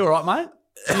 you all right, mate?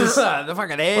 the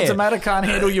fucking air. What's the matter? Can't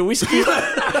handle your whiskey?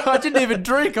 I didn't even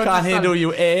drink. Can't handle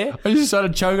your air? I just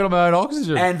started choking on my own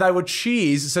oxygen. And they would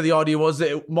cheers. So the idea was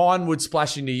that mine would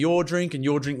splash into your drink and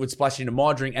your drink would splash into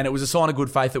my drink. And it was a sign of good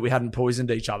faith that we hadn't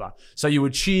poisoned each other. So you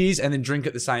would cheers and then drink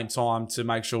at the same time to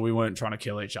make sure we weren't trying to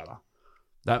kill each other.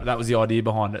 that was the idea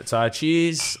behind it. So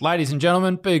cheers. Ladies and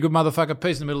gentlemen, be a good motherfucker.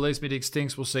 Peace in the Middle East. Me Dick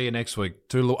stinks. We'll see you next week.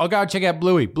 Toodaloo. I'll go check out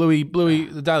Bluey,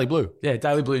 the Daily Blue. Yeah,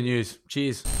 Daily Blue News.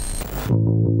 Cheers.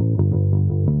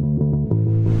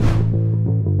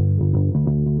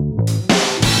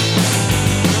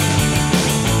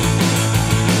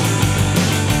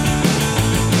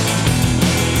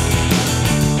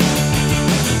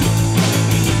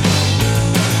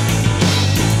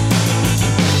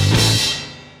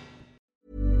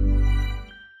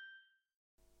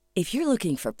 If you're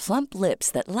looking for plump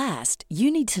lips that last, you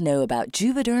need to know about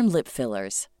Juvederm lip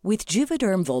fillers. With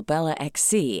Juvederm Volbella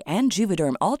XC and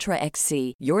Juvederm Ultra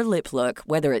XC, your lip look,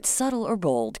 whether it's subtle or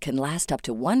bold, can last up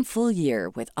to 1 full year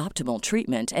with optimal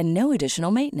treatment and no additional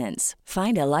maintenance.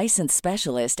 Find a licensed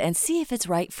specialist and see if it's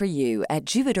right for you at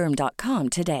Juvederm.com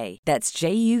today. That's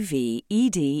JUVEDERM.com.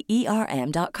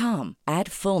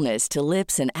 Add fullness to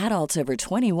lips in adults over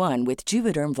 21 with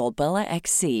Juvederm Volbella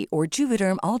XC or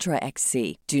Juvederm Ultra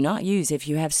XC. Do not use if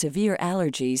you have severe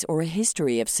allergies or a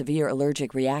history of severe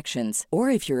allergic reactions, or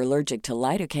if you're allergic to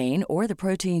lidocaine or the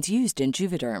proteins used in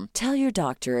Juvederm. Tell your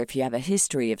doctor if you have a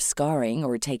history of scarring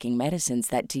or taking medicines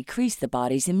that decrease the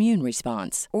body's immune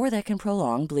response or that can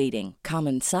prolong bleeding.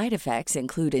 Common side effects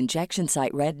include injection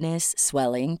site redness,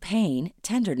 swelling, pain,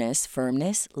 tenderness,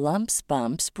 firmness, lumps,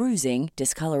 bumps, bruising,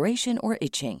 discoloration, or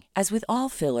itching. As with all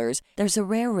fillers, there's a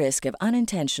rare risk of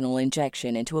unintentional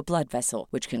injection into a blood vessel,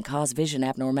 which can cause vision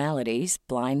abnormalities,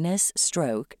 blindness,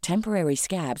 stroke, temporary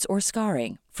scabs, or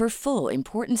scarring. For full,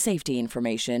 important safety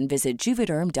information, visit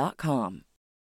Juvederm.com.